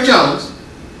than Harry Jones,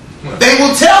 they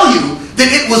will tell you that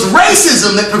it was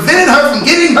racism that prevented her from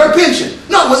getting her pension.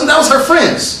 No, it wasn't. That was her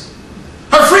friends.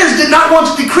 Her friends did not want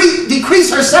to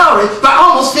decrease her salary by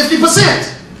almost 50%.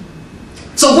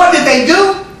 So what did they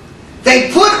do?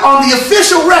 They put on the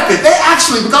official record, they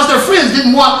actually, because their friends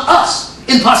didn't want us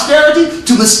in posterity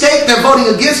to mistake their voting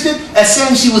against it as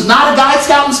saying she was not a guide,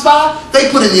 scout, and spy,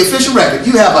 they put in the official record,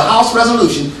 you have a House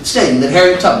resolution stating that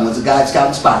Harriet Tubman was a guide, scout,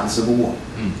 and spy in the Civil War.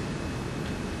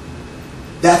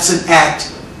 That's an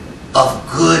act of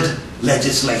good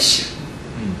legislation.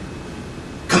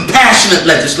 Compassionate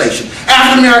legislation.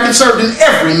 African Americans served in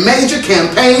every major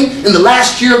campaign in the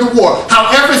last year of the war.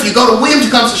 However, if you go to William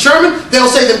Tecumseh Sherman, they'll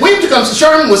say that William Tecumseh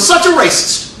Sherman was such a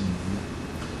racist.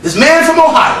 This man from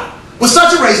Ohio was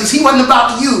such a racist, he wasn't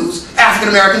about to use African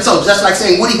American soldiers. That's like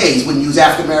saying Woody Hayes wouldn't use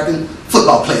African American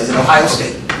football players at Ohio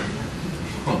State.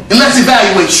 And let's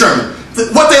evaluate Sherman.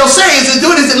 What they'll say is that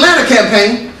during his Atlanta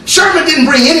campaign, Sherman didn't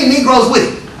bring any Negroes with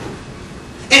him.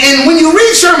 And when you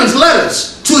read Sherman's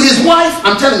letters to his wife,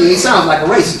 I'm telling you, he sounds like a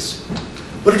racist.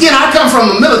 But again, I come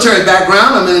from a military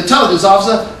background. I'm an intelligence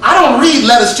officer. I don't read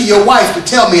letters to your wife to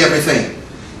tell me everything.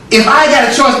 If I got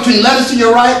a choice between letters to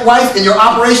your wife and your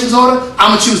operations order,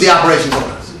 I'm going to choose the operations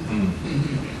orders.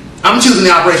 I'm choosing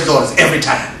the operations orders every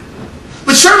time.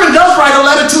 But Sherman does write a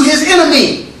letter to his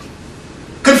enemy,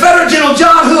 Confederate General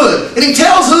John Hood. And he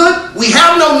tells Hood, we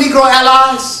have no Negro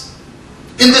allies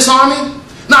in this army.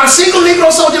 Not a single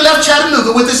Negro soldier left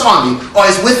Chattanooga with this army, or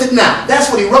is with it now.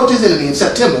 That's what he wrote to his enemy in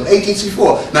September of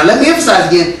 1864. Now let me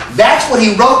emphasize again, that's what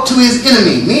he wrote to his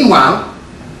enemy. Meanwhile,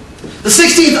 the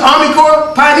 16th Army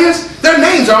Corps pioneers, their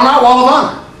names are on our wall of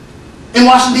honor in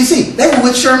Washington-D.C. They were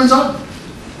with Sherman's army.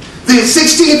 The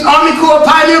 16th Army Corps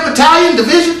Pioneer Battalion,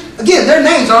 Division, again, their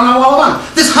names are on our wall of honor.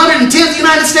 This 110th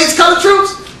United States Colored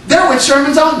Troops, they're with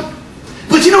Sherman's army.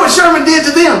 But you know what Sherman did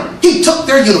to them? He took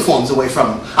their uniforms away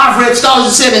from them. I've read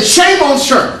scholars that said, and shame on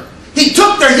Sherman. He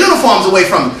took their uniforms away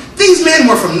from them. These men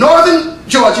were from northern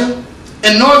Georgia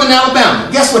and northern Alabama.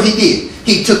 Guess what he did?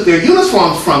 He took their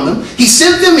uniforms from them. He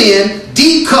sent them in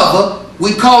deep cover.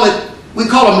 We call them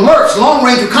LRPs,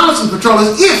 long-range reconnaissance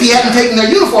patrollers. If he hadn't taken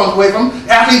their uniforms away from them,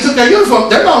 after he took their uniforms,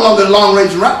 they're no longer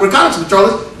long-range reconnaissance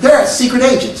patrollers. They're secret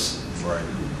agents. Right.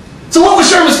 So what was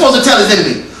Sherman supposed to tell his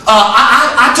enemy?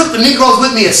 I took the Negroes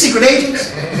with me as secret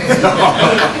agents.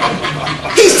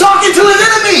 He's talking to his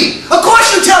enemy. Of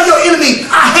course you tell your enemy,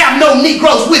 I have no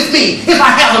Negroes with me if I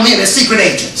have them in as secret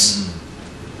agents.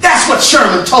 That's what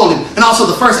Sherman told him. And also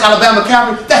the 1st Alabama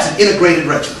Cavalry, that's an integrated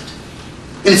regiment.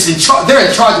 And it's they're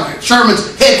in charge of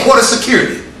Sherman's headquarters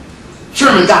security.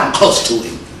 Sherman got him close to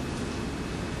him.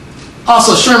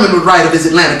 Also, Sherman would write of his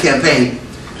Atlanta campaign.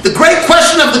 The great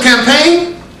question of the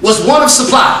campaign was one of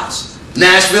supplies.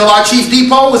 Nashville, our chief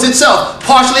depot, was itself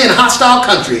partially in hostile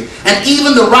country, and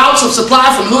even the routes of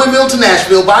supply from Louisville to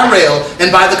Nashville by rail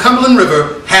and by the Cumberland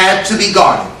River had to be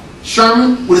guarded.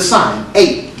 Sherman would assign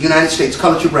 8 United States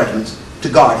Colored Troop regiments to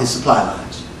guard his supply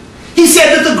lines. He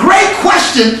said that the great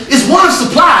question is one of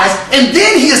supplies, and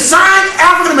then he assigned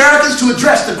African Americans to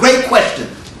address the great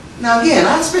question. Now again,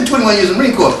 I spent 21 years in the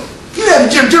Marine Corps. You have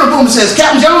General Boomer says,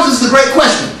 Captain Jones, this is the great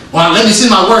question. Well, let me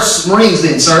send my worst Marines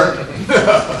then, sir.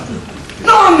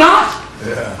 No, I'm not.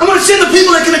 Yeah. I'm going to send the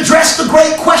people that can address the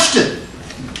great question.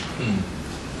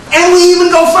 And we even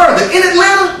go further. In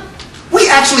Atlanta, we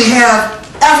actually have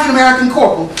African American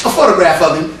corporal, a photograph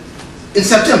of him, in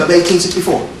September of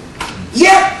 1864.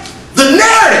 Yet, the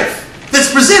narrative that's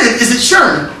presented is that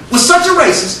Sherman was such a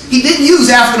racist, he didn't use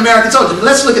African American soldiers. But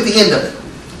let's look at the end of it.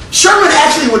 Sherman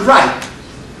actually would write,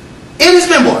 in his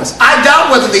memoirs, I doubt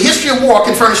whether the history of war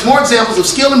can furnish more examples of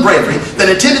skill and bravery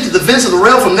than attended to the events of the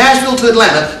rail from Nashville to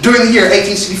Atlanta during the year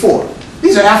 1864.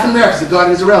 These are African Americans that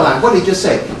guarded his rail line. What did he just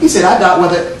say? He said, I doubt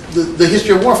whether the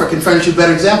history of warfare can furnish you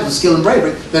better examples of skill and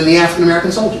bravery than the African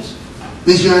American soldiers,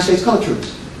 these United States Colored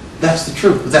Troops. That's the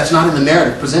truth, but that's not in the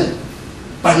narrative presented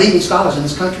by leading scholars in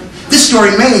this country. This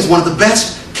story remains one of the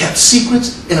best kept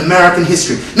secrets in American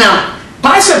history. Now,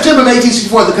 by September of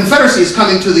 1864, the Confederacy is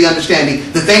coming to the understanding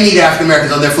that they need African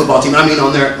Americans on their football team. I mean,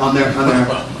 on their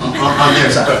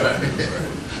side.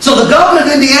 So the governor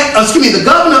of the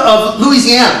governor of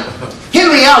Louisiana,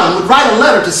 Henry Allen, would write a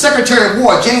letter to Secretary of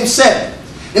War James Sedgwick.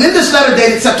 And in this letter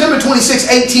dated September 26,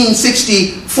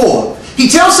 1864, he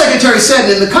tells Secretary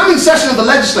Sedgwick, in the coming session of the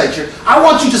legislature, I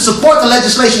want you to support the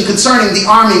legislation concerning the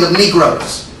arming of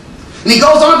Negroes. And he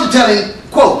goes on to tell him,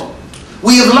 quote,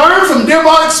 we have learned from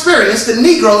dear-bought experience that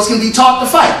Negroes can be taught to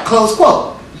fight, close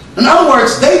quote. In other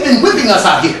words, they've been whipping us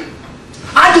out here.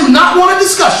 I do not want a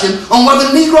discussion on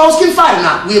whether Negroes can fight or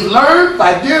not. We have learned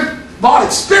by dear-bought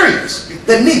experience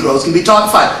that Negroes can be taught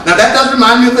to fight. Now that does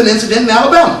remind me of an incident in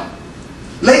Alabama,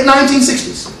 late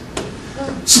 1960s.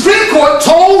 Supreme Court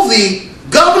told the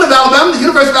governor of Alabama, the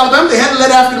University of Alabama, they had to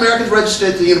let African Americans register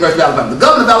at the University of Alabama. The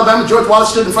governor of Alabama, George Wallace,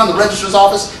 stood in front of the registrar's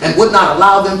office and would not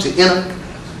allow them to enter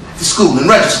the school and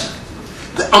register.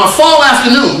 On a fall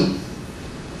afternoon,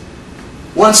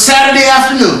 one Saturday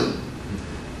afternoon,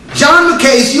 John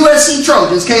McKay's USC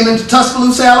Trojans came into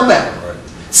Tuscaloosa, Alabama.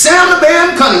 Sam the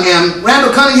Bear Cunningham,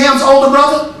 Randall Cunningham's older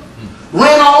brother,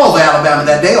 ran all over Alabama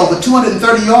that day, over 230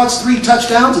 yards, 3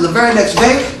 touchdowns, and the very next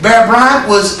day, Bear Bryant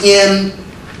was in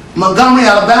Montgomery,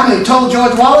 Alabama, and he told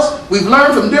George Wallace, we've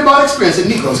learned from dear-bought experience that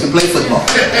Negroes can play football.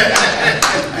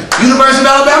 University of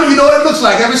Alabama, you know what it looks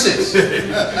like ever since.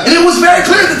 And it was very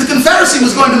clear that the Confederacy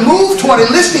was going to move toward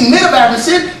enlisting men of African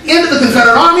descent into the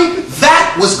Confederate Army.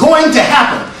 That was going to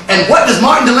happen. And what does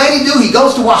Martin Delany do? He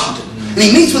goes to Washington. And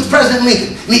he meets with President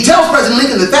Lincoln. And he tells President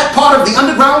Lincoln that that part of the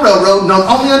Underground Railroad, known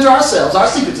only unto ourselves, our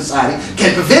secret society,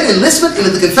 can prevent enlistment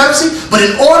into the Confederacy. But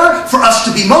in order for us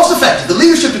to be most effective, the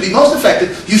leadership to be most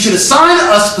effective, you should assign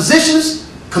us positions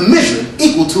commensurate,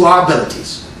 equal to our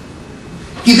abilities.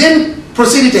 He then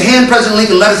proceeded to hand President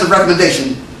Lincoln letters of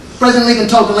recommendation. President Lincoln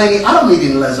told Delany, I don't need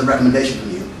any letters of recommendation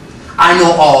from you. I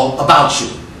know all about you.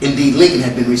 Indeed, Lincoln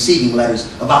had been receiving letters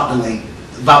about Delany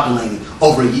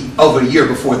over a year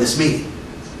before this meeting.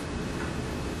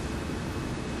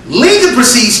 Lincoln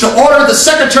proceeds to order the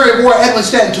Secretary of War, Edwin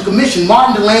Stanton, to commission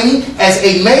Martin Delany as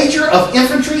a major of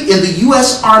infantry in the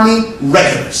U.S. Army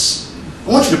Regulars.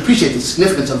 I want you to appreciate the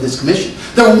significance of this commission.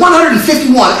 There were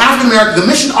 151 African-American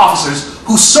commissioned officers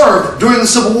who served during the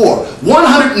Civil War.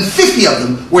 150 of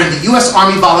them were in the U.S.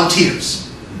 Army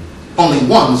Volunteers. Only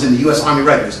one was in the U.S. Army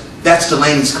Regulars. That's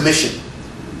Delany's commission.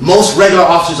 Most regular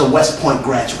officers are West Point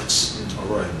graduates. All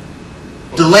right.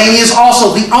 Delany is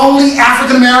also the only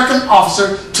African-American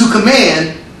officer to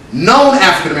command, known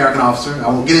African-American officer, I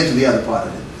won't get into the other part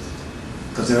of it,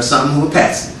 because there are some who are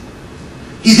passing.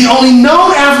 He's the only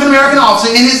known African-American officer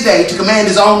in his day to command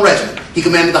his own regiment. He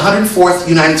commanded the 104th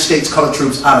United States Colored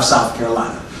Troops out of South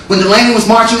Carolina. When Delany was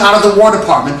marching out of the War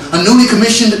Department, a newly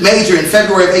commissioned major in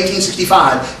February of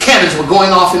 1865, cannons were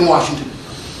going off in Washington.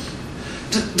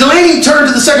 Delany turned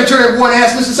to the Secretary of War and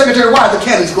asked, Mr. Secretary, why are the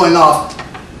cannons going off?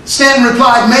 Stanton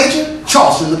replied, Major,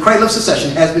 Charleston, the cradle of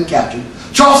secession, has been captured.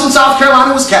 Charleston, South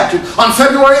Carolina was captured on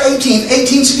February 18,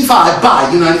 1865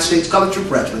 by United States Colored Troop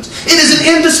regiments. It is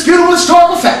an indisputable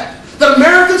historical fact that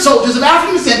American soldiers of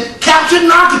African descent captured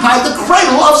and occupied the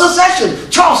cradle of secession,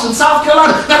 Charleston, South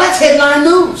Carolina. Now that's headline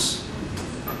news.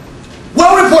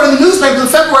 Well reported in the newspapers in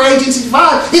February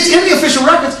 1865. It's in the official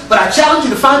records, but I challenge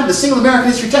you to find it in a single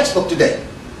American history textbook today.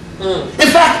 In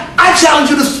fact, I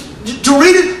challenge you to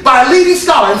read it by a leading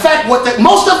scholar. In fact, what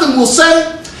most of them will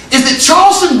say is that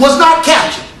Charleston was not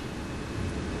captured.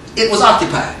 It was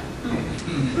occupied.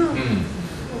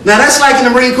 Now that's like in the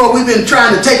Marine Corps, we've been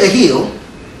trying to take a hill.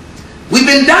 We've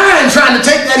been dying trying to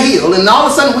take that hill, and all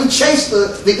of a sudden we chase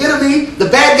the enemy, the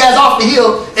bad guys off the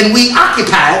hill, and we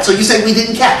occupy it, so you say we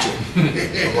didn't capture it.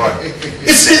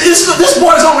 This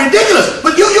borders on ridiculous,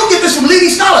 but you'll get this from leading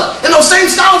scholars, and those same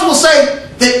scholars will say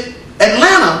that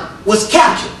Atlanta was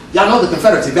captured. Y'all know the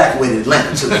Confederates evacuated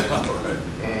Atlanta too.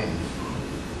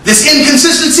 This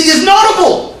inconsistency is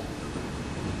notable.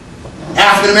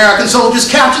 African-American soldiers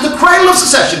captured the cradle of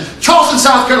secession, Charleston,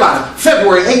 South Carolina,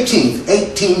 February 18,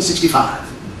 1865.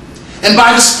 And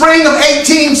by the spring of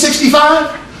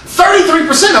 1865,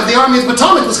 33% of the Army of the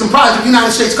Potomac was comprised of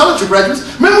United States Colored Troop regiments.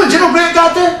 Remember when General Grant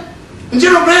got there? When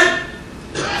General Grant,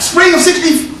 spring of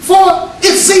 64,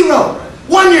 it's 0.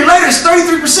 1 year later, it's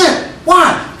 33%.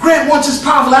 Why? Grant wants his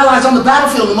powerful allies on the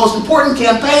battlefield, the most important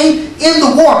campaign in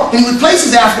the war. And he would place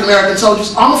his African-American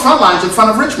soldiers on the front lines in front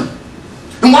of Richmond.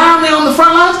 And why are they on the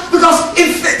front lines? Because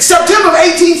in September of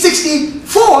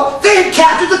 1864, they had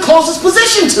captured the closest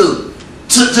position to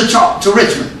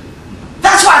Richmond.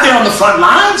 That's why they're on the front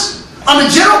lines. Under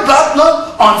General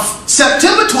Butler on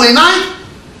September 29th,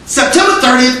 September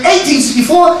 30th,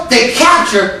 1864, they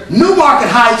capture New Market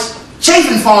Heights,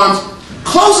 Chafin Farms,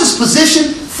 closest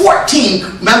position,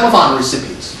 14 Medal of Honor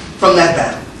recipients from that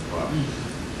battle. Wow.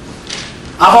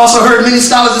 I've also heard many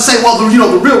scholars that say, well, the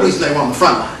real reason they were on the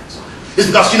front lines is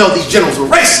because, these generals were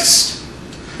racist.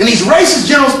 And these racist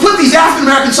generals put these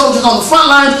African-American soldiers on the front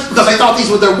lines because they thought these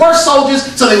were their worst soldiers,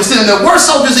 so they were sending their worst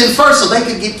soldiers in first so they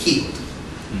could get killed.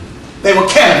 They were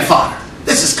cannon fodder.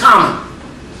 This is common.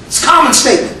 It's a common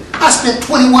statement. I spent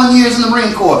 21 years in the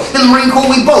Marine Corps. In the Marine Corps,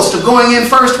 we boast of going in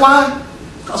first. Why?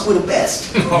 Because we're the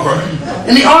best. All right.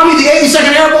 In the Army, the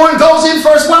 82nd Airborne goes in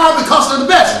first. Why? Because they're the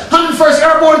best. 101st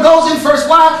Airborne goes in first.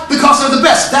 Why? Because they're the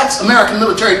best. That's American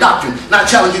military doctrine. And I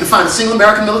challenge you to find a single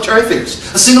American military figure,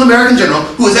 a single American general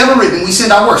who has ever written, we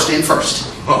send our worst in first.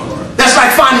 All right. That's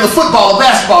like finding a football or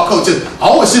basketball coach who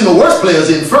always send the worst players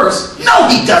in first. No,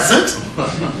 he doesn't.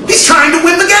 He's trying to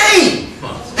win the game.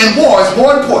 And war is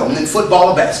more important than football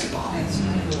or basketball.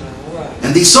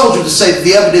 And these soldiers say that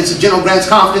the evidence of General Grant's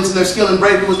confidence in their skill and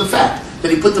bravery was the fact that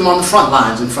he put them on the front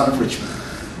lines in front of Richmond.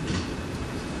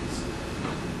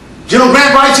 General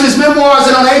Grant writes in his memoirs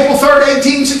that on April 3rd,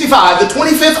 1865, the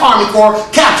 25th Army Corps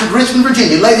captured Richmond,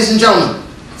 Virginia. Ladies and gentlemen,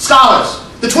 scholars,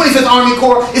 the 25th Army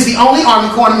Corps is the only Army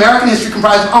Corps in American history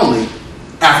comprised of only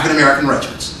African-American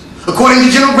regiments. According to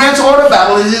General Grant's order of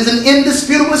battle, it is an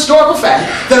indisputable historical fact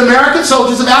that American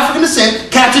soldiers of African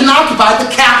descent captured and occupied the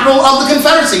capital of the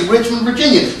Confederacy, Richmond,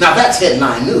 Virginia. Now that's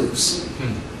headline news.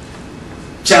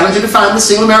 Challenge you to find the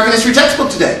single American history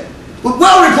textbook today.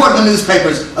 Well reported in the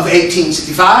newspapers of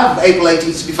 1865, of April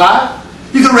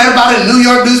 1865. You could have read about it in a New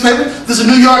York newspaper. There's a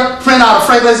New York print out of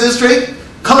Franklin's Street.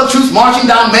 Colored troops marching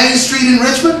down Main Street in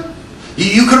Richmond.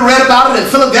 You could have read about it in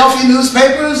Philadelphia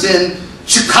newspapers, in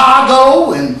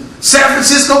Chicago, and San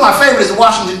Francisco. My favorite is the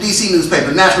Washington-D.C.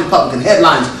 newspaper, National Republican.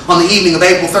 Headlines on the evening of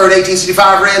April 3rd,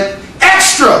 1865 read,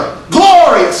 "Extra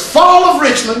glorious fall of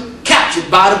Richmond captured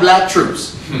by the black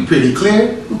troops." Pretty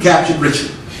clear who captured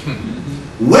Richmond.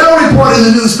 Well reported in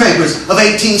the newspapers of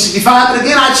 1865, but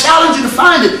again, I challenge you to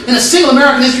find it in a single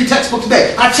American history textbook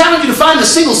today. I challenge you to find a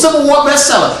single Civil War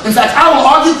bestseller. In fact, I will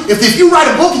argue, if you write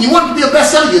a book and you want it to be a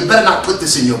bestseller, you better not put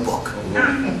this in your book.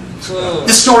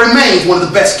 This story remains one of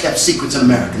the best kept secrets in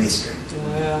American history.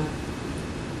 Yeah.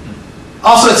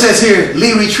 Also it says here,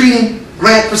 Lee retreating,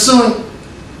 Grant pursuing.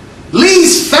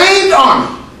 Lee's famed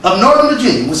army of Northern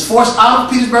Virginia was forced out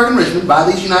of Petersburg and Richmond by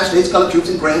these United States colored troops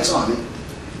in Grant's army.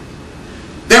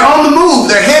 They're on the move.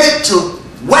 They're headed to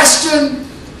western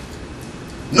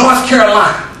North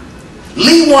Carolina.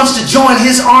 Lee wants to join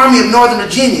his army of Northern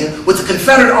Virginia with the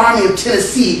Confederate Army of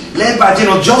Tennessee led by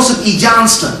General Joseph E.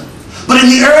 Johnston. But in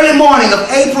the early morning of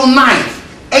April 9th,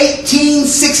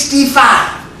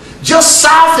 1865, just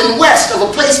south and west of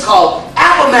a place called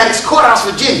Appomattox Courthouse,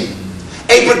 Virginia,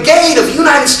 a brigade of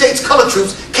United States colored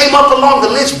troops came up along the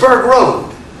Lynchburg Road.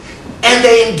 And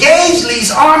they engaged Lee's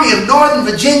Army of Northern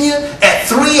Virginia at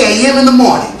 3 a.m. in the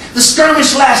morning. The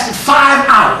skirmish lasted 5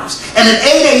 hours. And at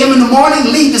 8 a.m. in the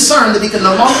morning, Lee discerned that he could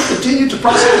no longer continue to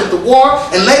prosecute the war.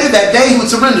 And later that day, he would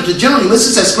surrender to General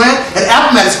Ulysses S. Grant at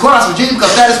Appomattox Courthouse, Virginia,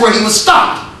 because that is where he was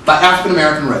stopped by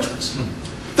African-American regiments.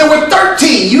 There were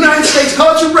 13 United States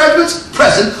colored troop regiments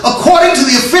present, according to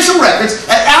the official records,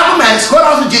 at Appomattox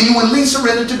Courthouse, Virginia, when Lee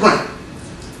surrendered to Grant.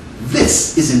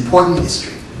 This is important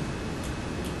history.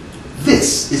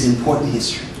 This is important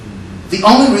history. The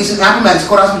only reason Appomattox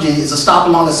Courthouse, Virginia is a stop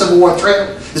along the Civil War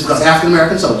trail is because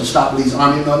African-American soldiers stopped Lee's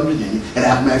Army of Northern Virginia at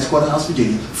Appomattox Courthouse,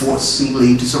 Virginia, forcing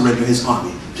Lee to surrender his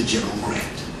army to General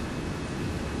Grant.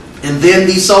 And then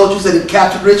these soldiers that had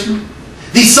captured Richmond,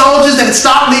 these soldiers that had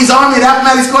stopped Lee's army at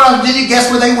Appomattox Courthouse, Virginia, guess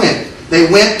where they went?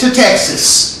 They went to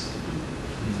Texas.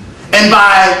 And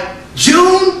by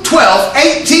June 12,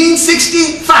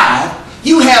 1865,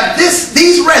 you have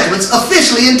these regiments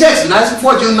officially in Texas. Now, that's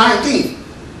before June 19th.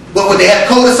 But when they had a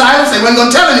code of silence, they weren't going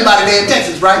to tell anybody they're in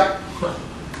Texas, right?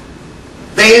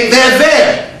 They're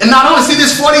there. And not only see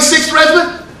this 46th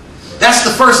Regiment, that's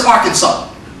the 1st Arkansas.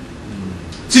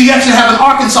 So you actually have an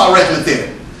Arkansas regiment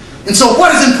there. And so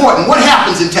what is important? What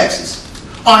happens in Texas?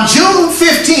 On June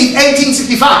 15th,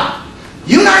 1865,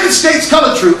 United States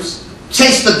colored troops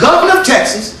chased the governor of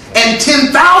Texas and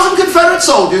 10,000 Confederate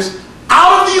soldiers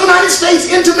out of the United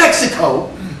States into Mexico,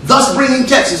 thus bringing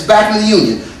Texas back into the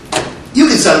Union. You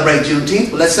can celebrate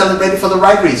Juneteenth, but let's celebrate it for the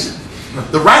right reason.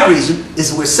 The right reason is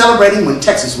that we're celebrating when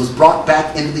Texas was brought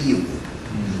back into the Union.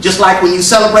 Just like when you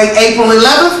celebrate April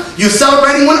 11th, you're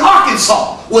celebrating when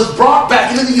Arkansas was brought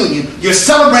back into the Union. You're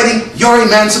celebrating your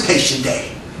Emancipation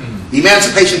Day. The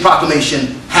Emancipation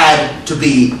Proclamation had to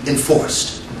be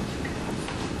enforced.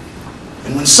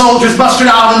 And when soldiers mustered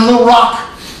out in Little Rock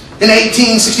in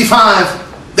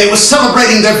 1865, they were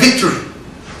celebrating their victory.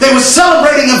 They were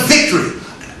celebrating a victory.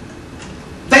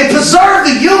 They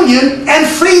preserved the Union and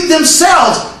freed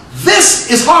themselves. This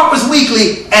is Harper's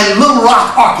Weekly and Little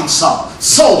Rock, Arkansas.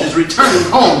 Soldiers returning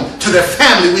home to their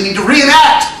family. We need to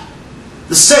reenact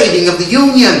the saving of the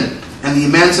Union and the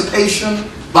emancipation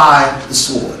by the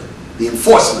sword. The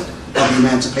enforcement of the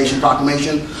Emancipation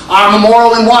Proclamation. Our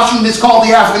memorial in Washington is called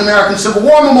the African American Civil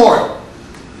War Memorial.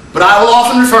 But I will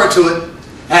often refer to it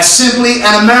as simply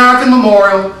an American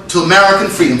memorial to American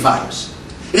freedom fighters.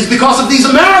 It is because of these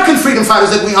American freedom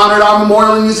fighters that we honored our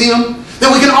memorial and museum,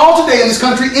 that we can all today in this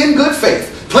country, in good faith,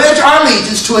 pledge our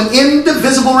allegiance to an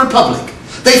indivisible republic.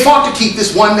 They fought to keep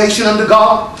this one nation under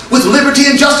God. With liberty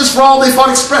and justice for all, they fought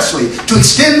expressly to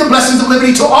extend the blessings of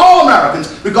liberty to all Americans,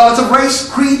 regardless of race,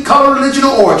 creed, color, religion,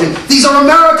 or origin. These are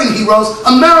American heroes,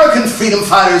 American freedom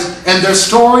fighters, and their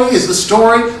story is the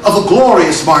story of a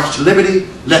glorious march to liberty.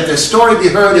 Let their story be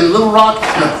heard in Little Rock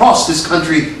and across this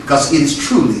country, because it is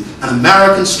truly an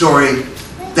American story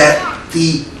that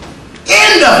the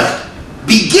end of it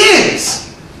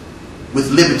begins with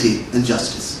liberty and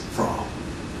justice for all.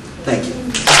 Thank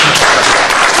you.